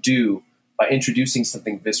you can do by introducing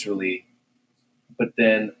something viscerally, but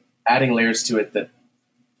then adding layers to it that,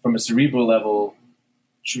 from a cerebral level,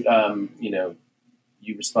 you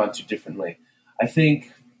respond to differently. I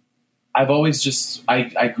think I've always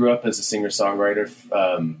I grew up as a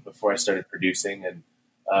singer-songwriter before I started producing, and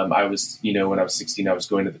I was, when I was 16, I was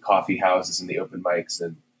going to the coffee houses and the open mics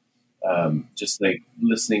and just like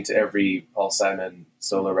listening to every Paul Simon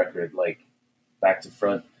solo record, like back to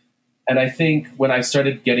front. And I think when I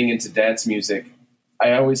started getting into dance music,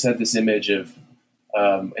 I always had this image of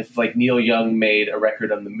if like Neil Young made a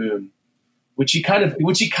record on the moon, which he kind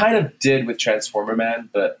of did with Transformer Man,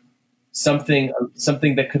 but something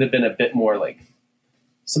that could have been a bit more like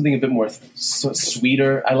something a bit more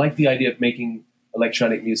sweeter. I like the idea of making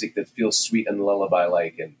electronic music that feels sweet and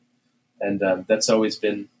lullaby-like, and that's always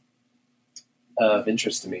been of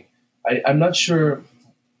interest to me. I'm not sure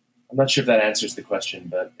if that answers the question,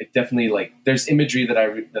 but it definitely, like, there's imagery that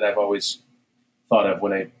I've always thought of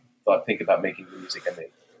when I think about making the music I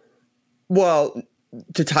make. Well,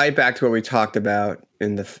 to tie it back to what we talked about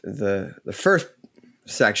in the first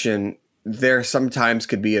section, there sometimes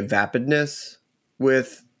could be a vapidness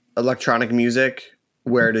with electronic music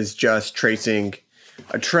where it is just tracing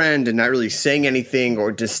a trend and not really saying anything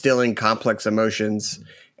or distilling complex emotions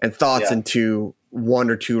and thoughts into one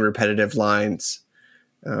or two repetitive lines,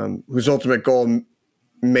 whose ultimate goal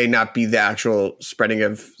may not be the actual spreading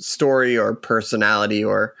of story or personality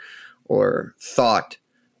or thought.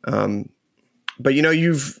 But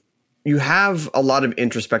you have a lot of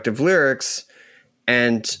introspective lyrics,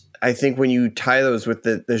 and I think when you tie those with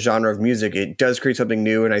the genre of music, it does create something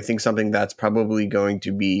new, and I think something that's probably going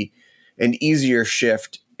to be an easier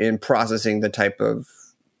shift in processing the type of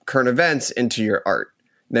current events into your art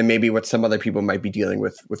than maybe what some other people might be dealing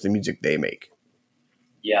with the music they make.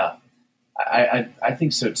 Yeah, I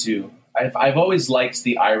think so too. I've always liked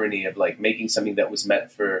the irony of like making something that was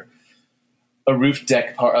meant for a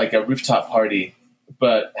rooftop party,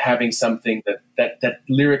 but having something that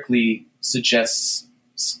lyrically suggests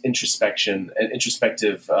introspection and an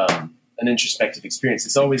introspective experience.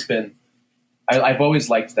 It's always been, I've always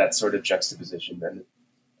liked that sort of juxtaposition,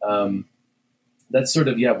 and that's sort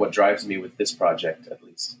of what drives me with this project, at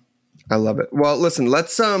least. I love it. Well, listen,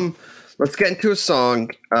 let's get into a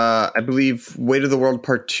song. I believe "Weight of the World"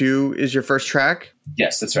 Part 2 is your first track.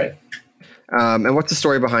 Yes, that's right. And what's the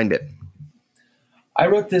story behind it? I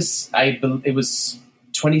wrote this. It was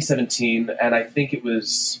 2017, and I think it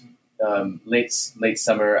was late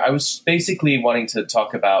summer. I was basically wanting to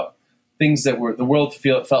talk about things that the world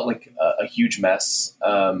felt like a huge mess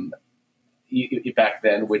back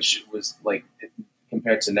then, which was like,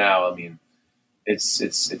 compared to now, I mean, it's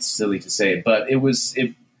silly to say, but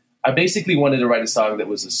I basically wanted to write a song that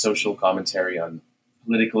was a social commentary on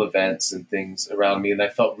political events and things around me, and I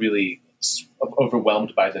felt really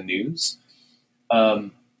overwhelmed by the news.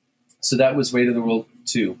 So that was Weight of the World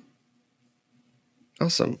 2.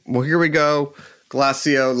 Awesome. Well, here we go.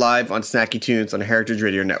 Glassio live on Snacky Tunes on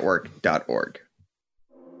heritageradionetwork.org.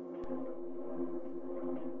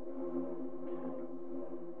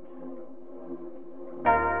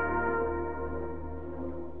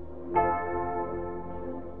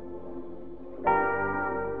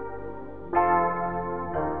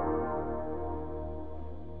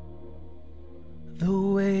 The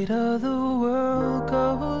weight of the world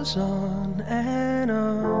goes on and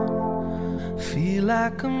on. Feel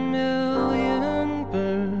like a million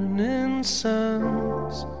burning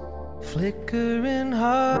suns, flickering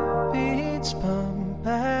heartbeats pump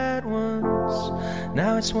at once.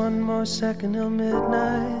 Now it's one more second till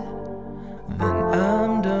midnight, then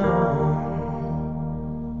I'm done.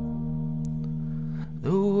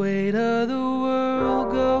 The weight of the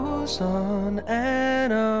world goes on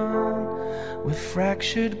and on, with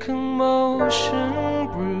fractured commotion,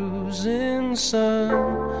 bruising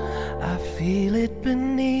sun. I feel it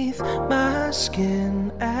beneath my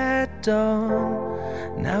skin at dawn.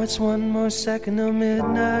 Now it's one more second till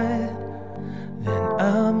midnight, then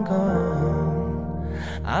I'm gone.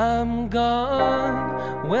 I'm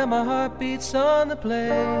gone where my heart beats on the blade,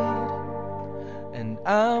 and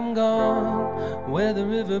I'm gone where the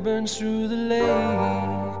river burns through the lake.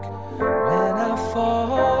 When I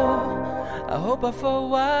fall, I hope I fall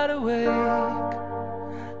wide awake,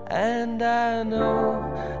 and I know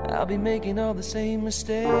I'll be making all the same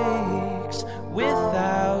mistakes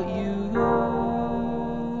without you.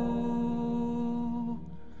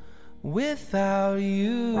 Without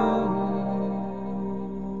you.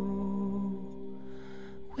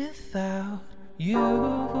 Without you.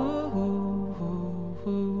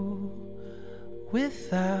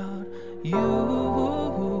 Without you.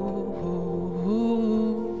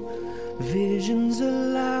 Visions are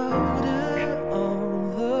louder on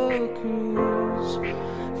the cruise.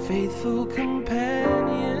 Faithful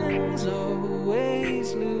companions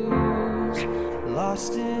always lose.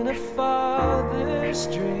 Lost in a father's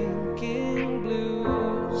drinking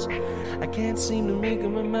blues. I can't seem to make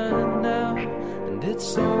up my mind now, and it's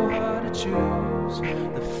so hard to choose.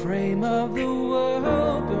 The frame of the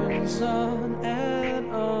world burns on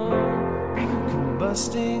and on,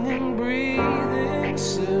 combusting and breathing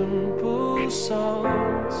simple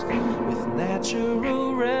songs with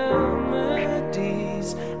natural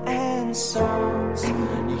remedies and songs.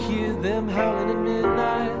 You hear them howling at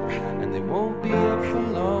midnight, and they won't be up for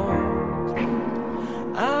long.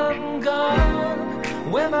 I'm gone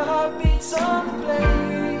where my heart beats on the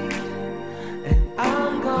blade, and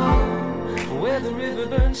I'm gone where the river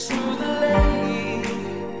burns through the lake.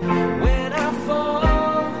 When I fall,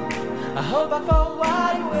 I hope I fall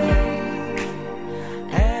wide awake,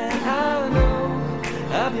 and I know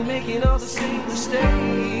I'll be making all the same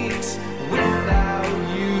mistakes without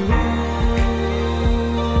you.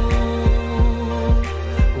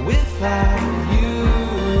 Without you.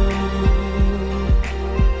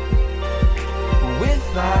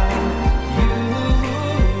 Without you.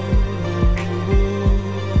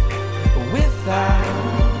 Without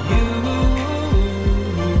you.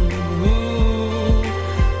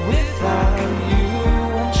 Without you.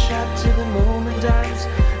 One shot till the moment dies.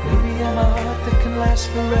 Maybe I'm a heart that can last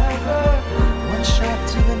forever. One shot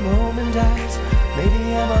till the moment dies.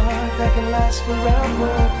 Maybe I'm a heart that can last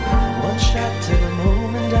forever. One shot till the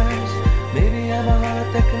moment dies. Maybe I'm a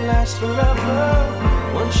heart that can last forever.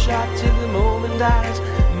 One shot till the moment dies.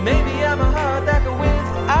 Maybe I'm a heart that can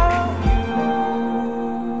without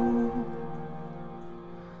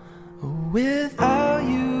you. Without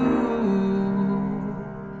you.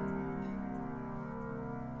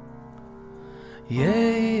 Yeah,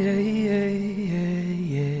 yeah, yeah, yeah,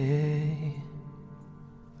 yeah.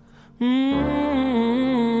 Mm-hmm.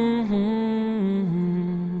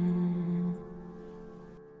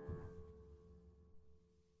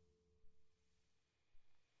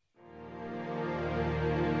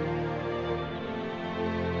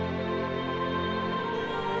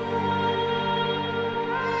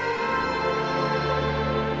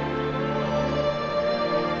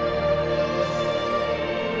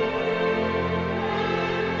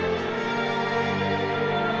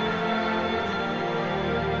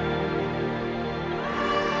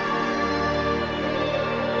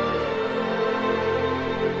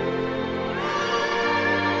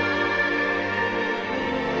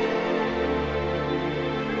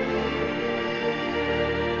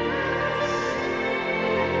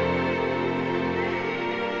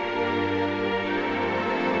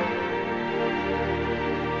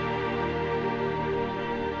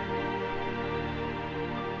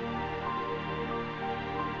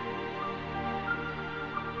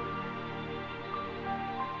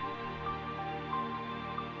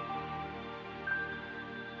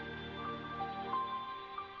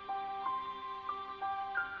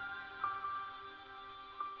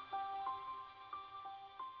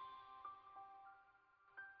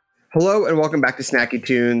 Hello and welcome back to Snacky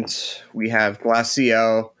Tunes. We have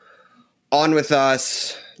Glassio on with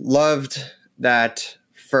us. Loved that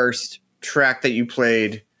first track that you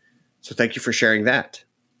played, so thank you for sharing that.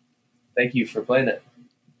 Thank you for playing it.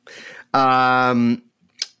 I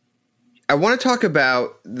want to talk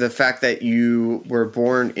about the fact that you were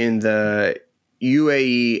born in the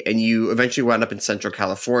UAE and you eventually wound up in Central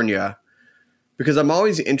California, because I'm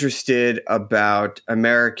always interested about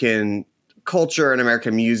American culture and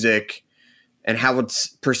American music and how it's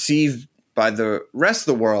perceived by the rest of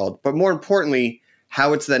the world, but more importantly,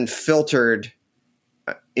 how it's then filtered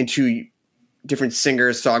into different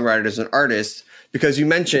singers, songwriters, and artists, because you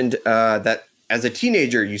mentioned that as a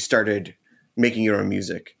teenager, you started making your own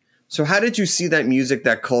music. So how did you see that music,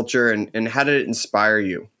 that culture, and how did it inspire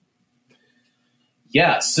you?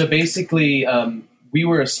 Yeah, so basically, we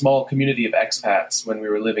were a small community of expats when we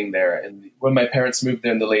were living there, and when my parents moved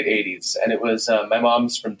there in the late 80s. And it was my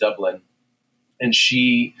mom's from Dublin, and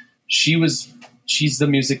she's the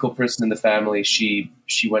musical person in the family. She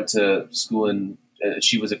went to school and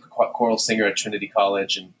she was a choral singer at Trinity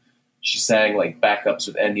College, and she sang like backups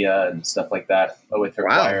with Enya and stuff like that with her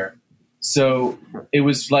choir. So it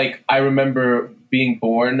was like, I remember being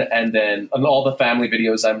born, and then on all the family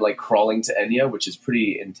videos, I'm like crawling to Enya, which is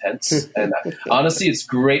pretty intense. And honestly, it's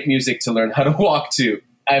great music to learn how to walk to.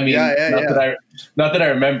 I mean, not that I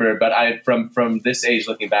remember, but from this age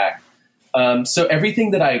looking back. So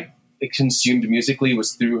everything that I consumed musically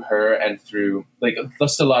was through her and through like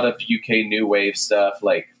just a lot of UK new wave stuff,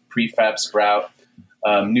 like Prefab Sprout,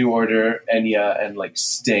 New Order, Enya, and like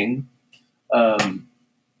Sting.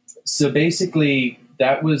 So basically,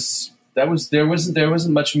 there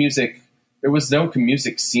wasn't much music. There was no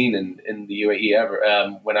music scene in the UAE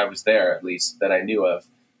ever when I was there, at least that I knew of.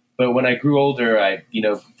 But when I grew older,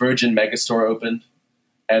 Virgin Megastore opened,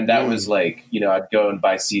 and that was like, I'd go and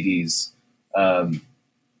buy CDs, and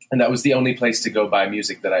that was the only place to go buy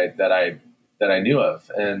music that I knew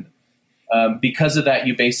of. And because of that,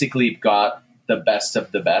 you basically got the best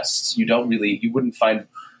of the best. You wouldn't find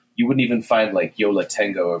you wouldn't even find like Yola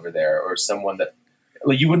Tango over there, or someone that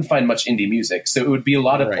like you wouldn't find much indie music. So it would be a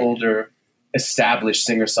lot of older, established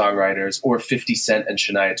singer-songwriters, or 50 Cent and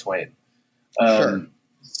Shania Twain. Sure.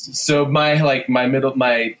 So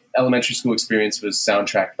my elementary school experience was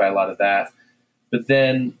soundtracked by a lot of that. But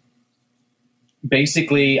then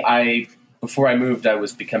basically before I moved, I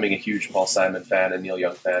was becoming a huge Paul Simon fan and Neil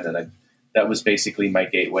Young fan. And that was basically my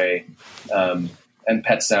gateway. And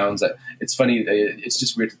Pet Sounds. It's funny. It's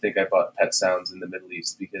just weird to think I bought Pet Sounds in the Middle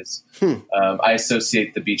East because I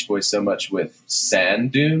associate the Beach Boys so much with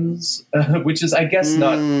sand dunes, which is, I guess,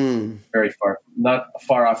 not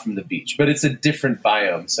far off from the beach, but it's a different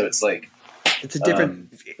biome. So it's like it's a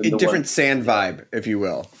different sand vibe, if you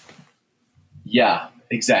will. Yeah,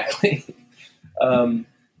 exactly. But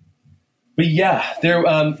yeah,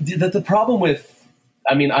 the problem with.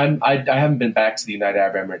 I mean, I haven't been back to the United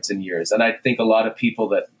Arab Emirates in years, and I think a lot of people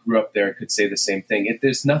that grew up there could say the same thing.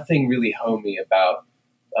 There's nothing really homey about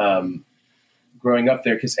growing up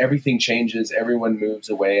there because everything changes, everyone moves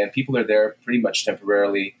away, and people are there pretty much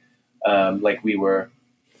temporarily, like we were.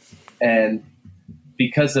 And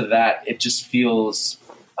because of that, it just feels.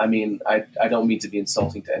 I mean, I don't mean to be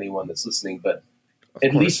insulting to anyone that's listening, but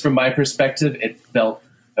at least from my perspective, it felt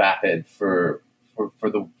vapid for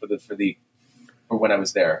when I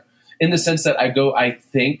was there, in the sense that I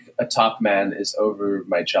think a Top Man is over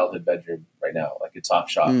my childhood bedroom right now, like a Top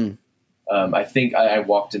Shop. I think I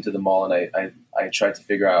walked into the mall and I tried to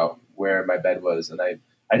figure out where my bed was, and I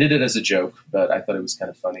did it as a joke, but I thought it was kind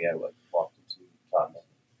of funny. I walked into Top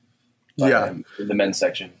Man, in the men's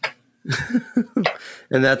section,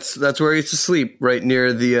 and that's where I used to sleep, right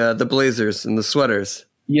near the blazers and the sweaters.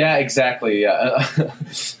 Yeah, exactly. Yeah,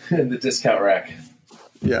 the discount rack.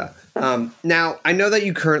 Yeah. Now, I know that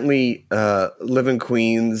you currently live in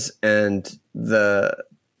Queens, and the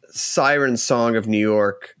Siren Song of New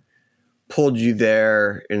York pulled you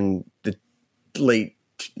there in the early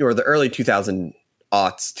 2000s,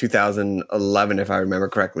 2011, if I remember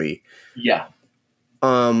correctly. Yeah.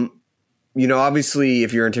 Obviously,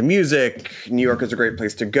 if you're into music, New York is a great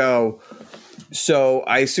place to go. So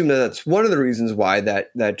I assume that that's one of the reasons why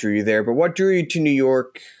that drew you there. But what drew you to New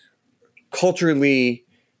York culturally?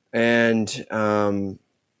 And,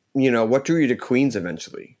 what drew you to Queens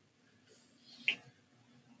eventually?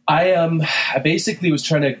 I basically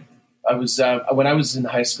was when I was in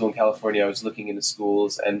high school in California, I was looking into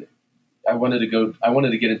schools, and I wanted to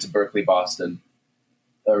get into Berkeley, Boston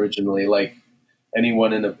originally, like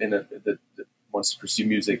anyone that wants to pursue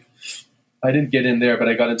music. I didn't get in there, but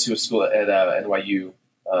I got into a school at NYU,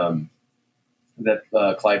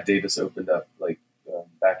 that Clive Davis opened up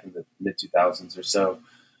back in the mid 2000s or so.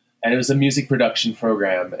 And it was a music production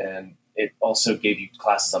program, and it also gave you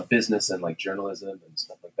classes on business and like journalism and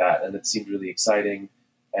stuff like that. And it seemed really exciting.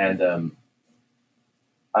 And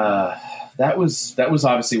that was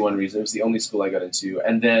obviously one reason. It was the only school I got into.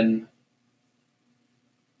 And then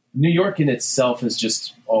New York in itself has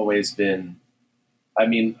just always been, I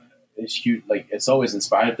mean, it's huge. Like, it's always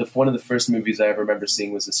inspired. One of the first movies I ever remember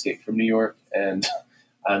seeing was Escape from New York. And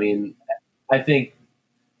I mean, I think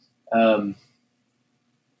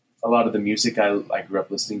a lot of the music I grew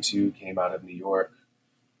up listening to came out of New York.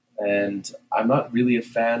 And I'm not really a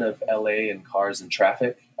fan of LA and cars and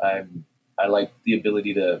traffic. I like the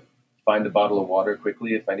ability to find a bottle of water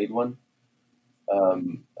quickly if I need one.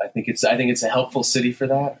 I think it's a helpful city for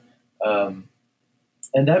that.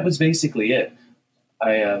 And that was basically it.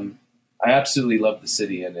 I absolutely love the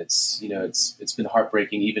city, and it's been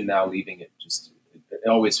heartbreaking even now leaving it. It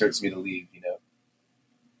always hurts me to leave,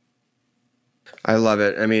 I love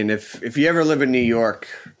it. I mean, if you ever live in New York,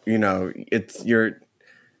 I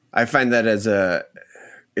find that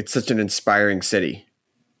it's such an inspiring city.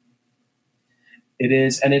 It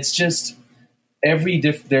is. And it's just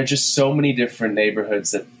there are just so many different neighborhoods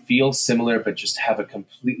that feel similar, but just have a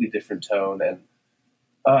completely different tone. And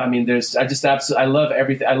I love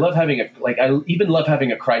everything. I love having I even love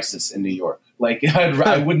having a crisis in New York. Like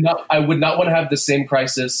I would not want to have the same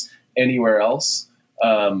crisis anywhere else.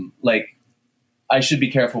 I should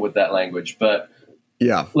be careful with that language, but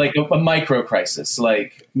yeah, like a micro crisis,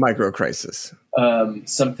 something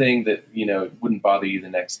that, wouldn't bother you the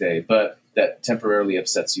next day, but that temporarily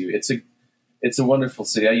upsets you. It's a wonderful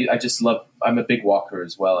city. I'm a big walker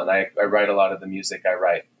as well. And I write a lot of the music I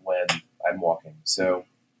write when I'm walking. So,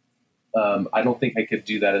 I don't think I could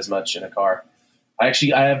do that as much in a car. I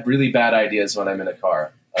have really bad ideas when I'm in a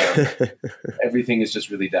car. Everything is just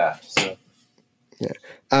really daft. So. Yeah.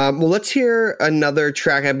 Well, let's hear another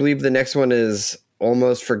track. I believe the next one is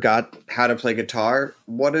Almost Forgot How to Play Guitar.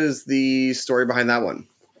 What is the story behind that one?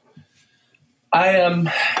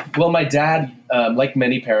 Well, my dad, like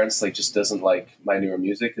many parents, like just doesn't like my newer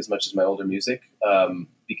music as much as my older music,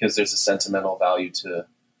 because there's a sentimental value to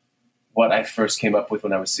what I first came up with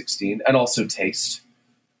when I was 16, and also taste.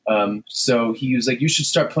 So he was like, "You should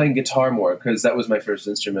start playing guitar more," because that was my first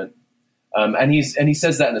instrument. And he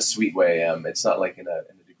says that in a sweet way. It's not like in a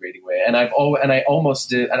degrading way. And I almost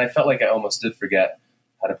did, and I felt like I almost did forget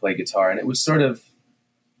how to play guitar. And it was sort of,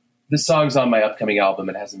 this song's on my upcoming album.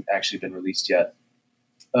 It hasn't actually been released yet.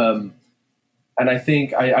 And I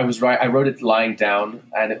think I was right. I wrote it lying down,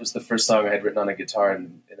 and it was the first song I had written on a guitar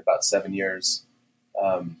in about 7 years.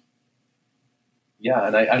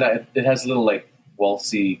 It has a little like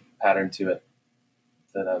waltzy pattern to it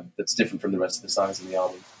that's different from the rest of the songs in the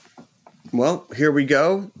album. Well, here we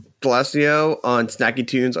go. Glassio on Snacky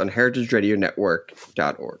Tunes on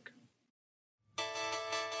heritageradionetwork.org.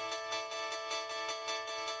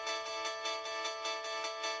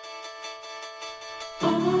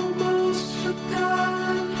 Almost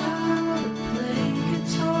forgot how to play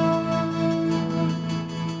guitar.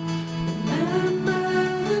 Remember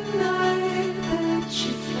the night that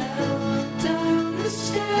you fell down the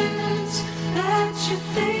stairs at your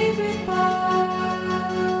favorite bar.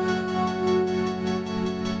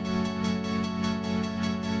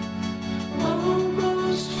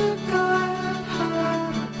 Almost forgot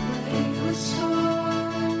how to play with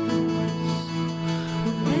stars.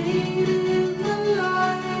 Remain in the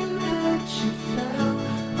light that you fell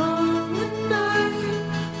on the night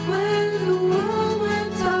when the world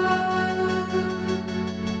went dark.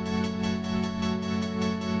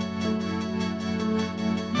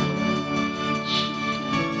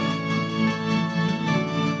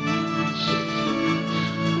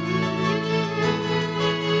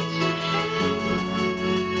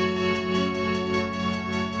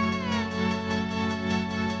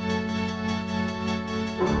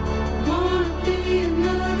 Wanna be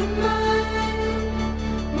another man,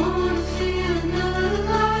 wanna feel another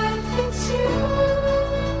life. It's you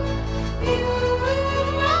in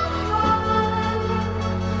my heart,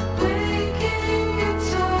 breaking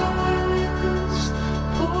guitars,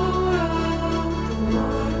 pour out the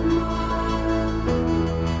watermark.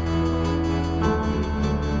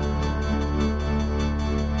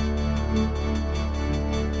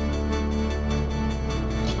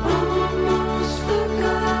 Almost forgot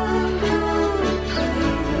how to play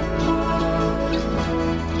the part.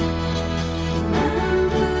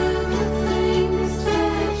 Remember the things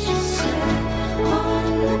that you said on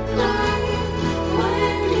the night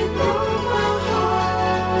when you broke my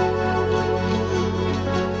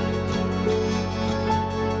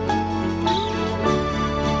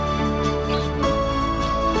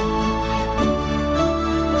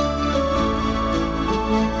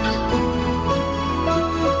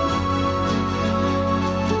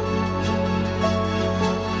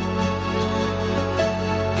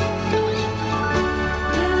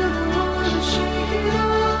Never wanna shake it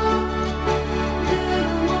off.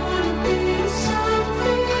 Never wanna be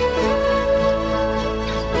something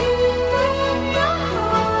in my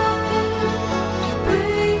heart,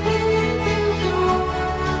 breaking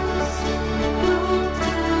guitars, broke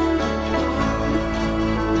down on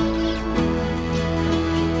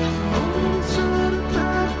old sort of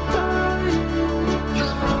bad boy. Almost forgot how to play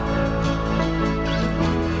guitar.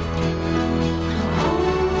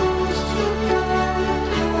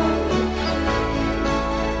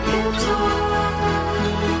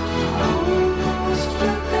 Almost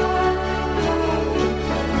forgot how to play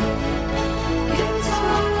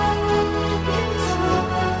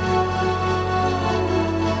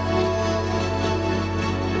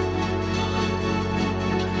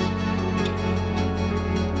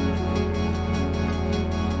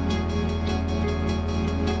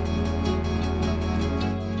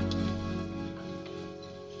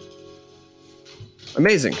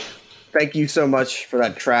Amazing. Thank you so much for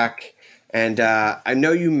that track. And I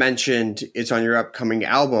know you mentioned it's on your upcoming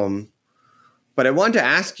album, but I wanted to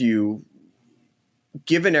ask you,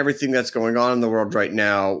 given everything that's going on in the world right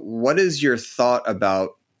now, what is your thought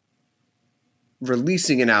about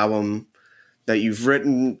releasing an album that you've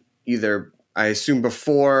written either, I assume,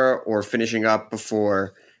 before or finishing up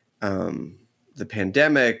before the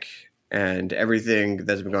pandemic and everything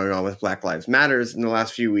that's been going on with Black Lives Matters in the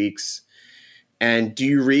last few weeks? And do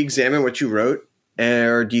you re-examine what you wrote,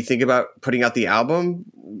 or do you think about putting out the album?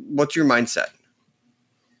 What's your mindset?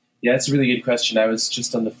 Yeah, it's a really good question. I was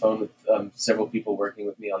just on the phone with several people working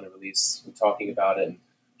with me on the release and talking about it and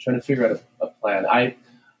trying to figure out a plan.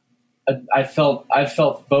 I felt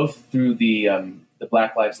both through the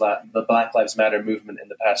Black Lives Matter movement in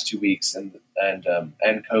the past 2 weeks and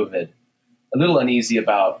COVID, a little uneasy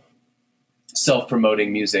about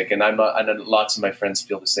self-promoting music, and I know lots of my friends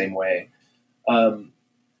feel the same way.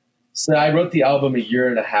 So I wrote the album a year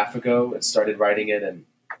and a half ago and started writing it, and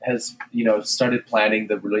has started planning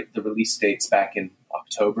the release dates back in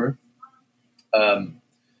October.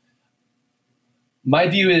 My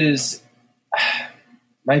view is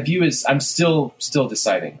I'm still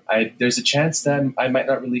deciding. There's a chance that I might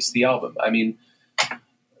not release the album. I mean,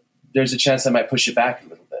 there's a chance I might push it back a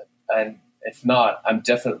little bit, and if not, I'm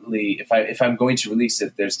definitely if I'm going to release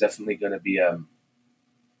it, there's definitely going to be a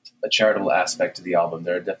charitable aspect to the album.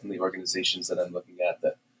 There are definitely organizations that I'm looking at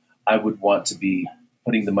that I would want to be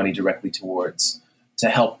putting the money directly towards to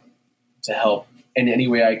help in any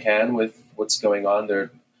way I can with what's going on. There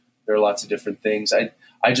are lots of different things. I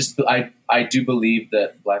do believe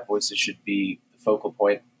that Black voices should be the focal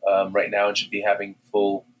point right now and should be having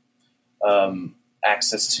full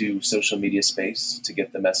access to social media space to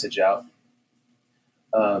get the message out.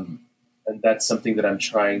 And that's something that I'm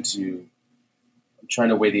trying to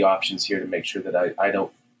weigh the options here to make sure that I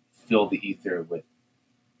don't fill the ether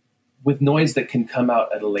with noise that can come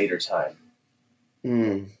out at a later time.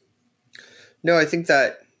 No, I think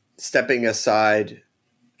that stepping aside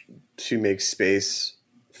to make space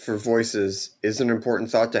for voices is an important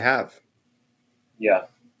thought to have. Yeah,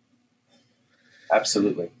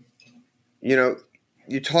 absolutely.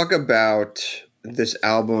 You talk about this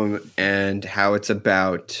album and how it's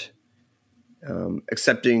about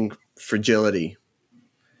accepting fragility.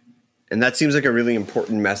 And that seems like a really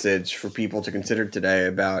important message for people to consider today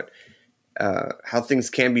about how things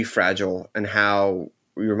can be fragile and how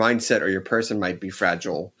your mindset or your person might be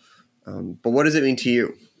fragile. But what does it mean to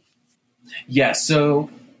you? Yeah, so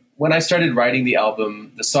when I started writing the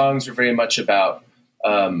album, the songs were very much about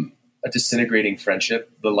a disintegrating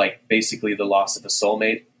friendship, basically the loss of a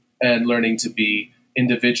soulmate, and learning to be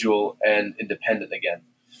individual and independent again,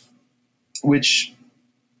 which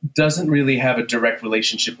doesn't really have a direct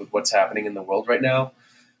relationship with what's happening in the world right now.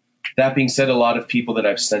 That being said, a lot of people that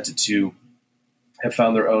I've sent it to have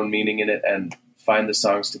found their own meaning in it and find the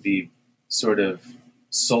songs to be sort of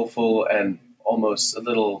soulful and almost a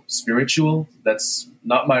little spiritual. That's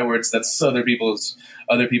not my words. That's other people's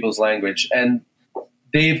language. And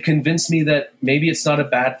they've convinced me that maybe it's not a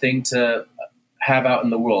bad thing to have out in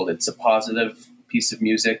the world. It's a positive piece of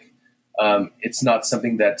music. It's not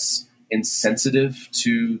something that's insensitive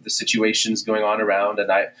to the situations going on around.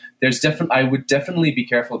 And I would definitely be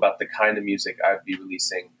careful about the kind of music I'd be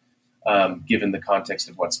releasing, given the context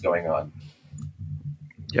of what's going on.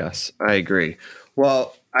 Yes, I agree.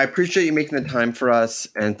 Well, I appreciate you making the time for us,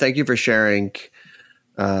 and thank you for sharing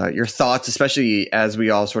your thoughts, especially as we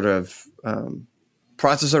all sort of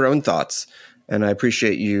process our own thoughts. And I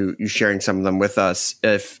appreciate you sharing some of them with us.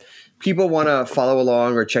 If people want to follow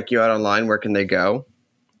along or check you out online, where can they go?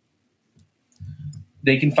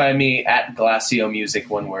 They can find me at Glassio Music,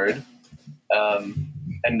 one word.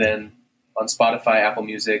 And then on Spotify, Apple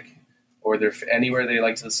Music, or they're anywhere they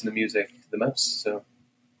like to listen to music the most. So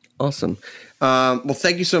awesome. Well,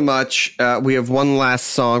 thank you so much. We have one last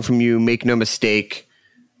song from you, Make No Mistake.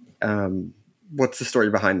 What's the story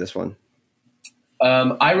behind this one?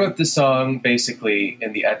 I wrote this song basically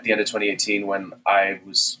at the end of 2018 when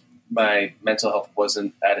my mental health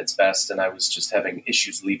wasn't at its best, and I was just having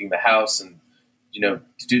issues leaving the house, and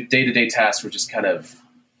day-to-day tasks were just kind of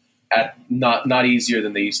not easier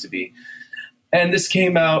than they used to be. And this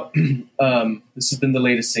came out. This has been the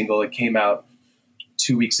latest single. It came out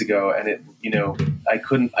 2 weeks ago, and I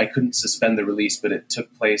couldn't suspend the release, but it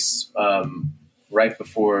took place right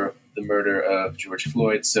before the murder of George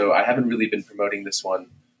Floyd. So I haven't really been promoting this one,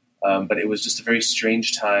 but it was just a very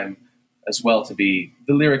strange time as well to be.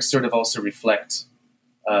 The lyrics sort of also reflect,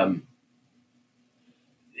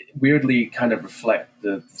 weirdly kind of reflect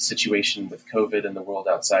the situation with COVID and the world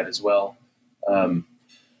outside as well.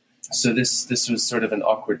 So this was sort of an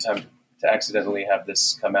awkward time to accidentally have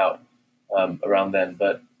this come out around then,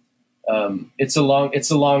 but it's a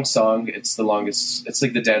long song. It's the longest. It's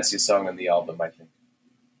like the danciest song on the album, I think.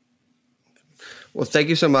 Well, thank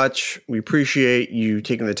you so much. We appreciate you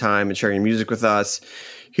taking the time and sharing your music with us.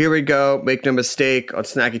 Here we go. Make no mistake on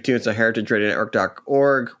Snacky Tunes on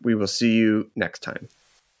heritageradionetwork.org. We will see you next time.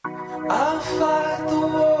 I'll fight the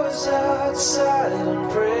wars outside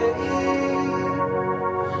and pray.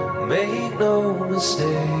 Make no mistake,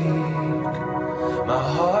 my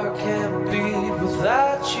heart can't beat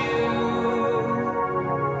without you.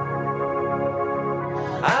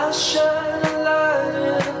 I'll shine a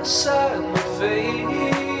light inside my face.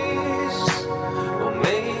 Well,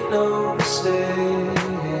 make no mistake,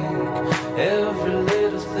 every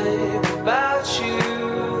little thing about you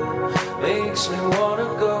makes me wanna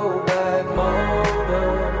go back.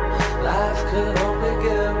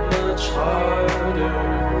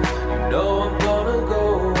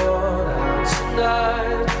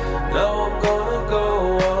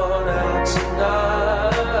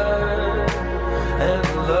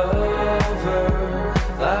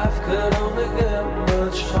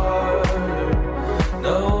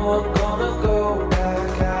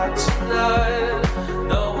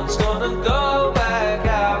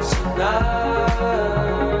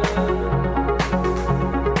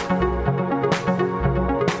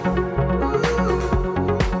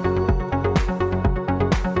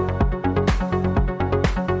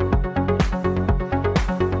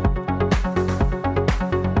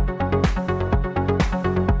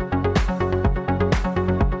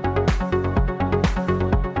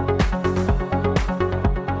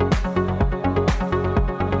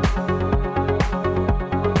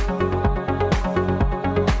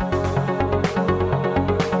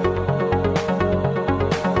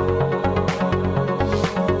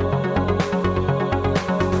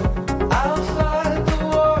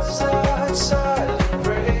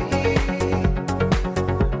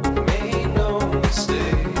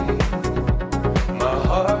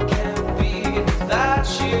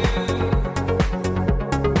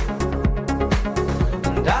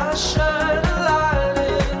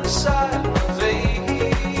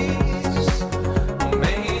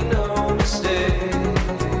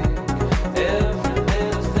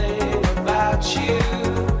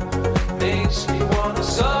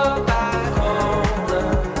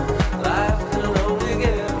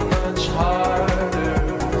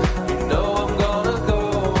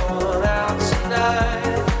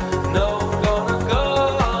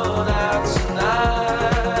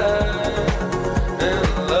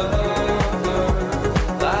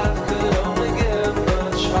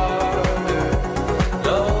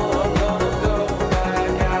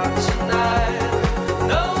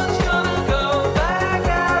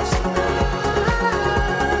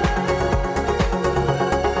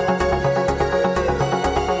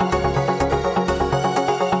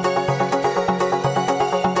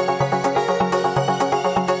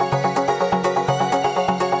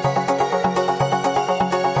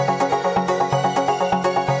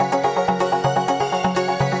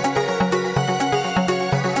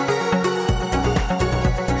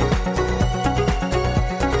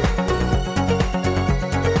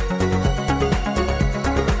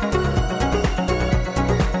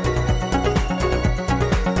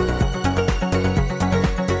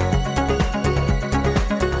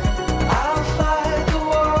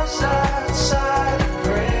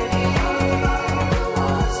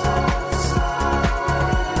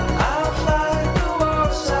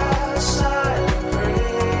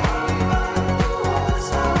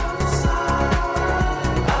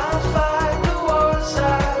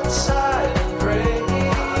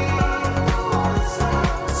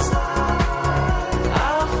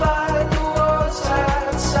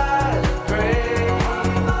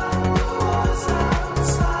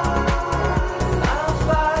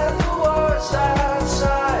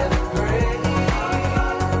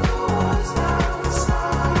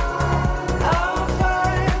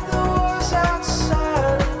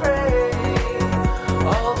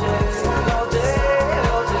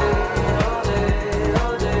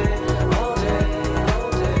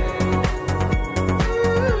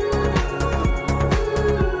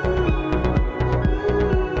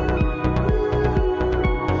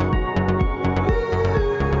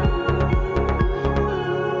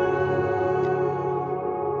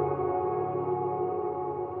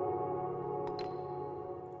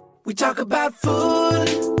 talk about food,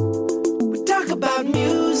 we talk about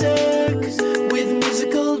music with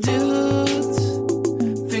musical dudes.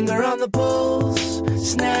 Finger on the pulse,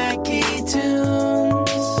 snacky tunes.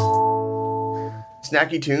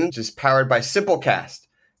 Snacky Tunes is powered by Simplecast.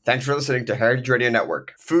 Thanks for listening to Heritage Radio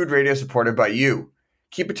Network, food radio supported by you.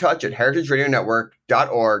 Keep in touch at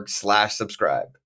heritageradionetwork.org/subscribe.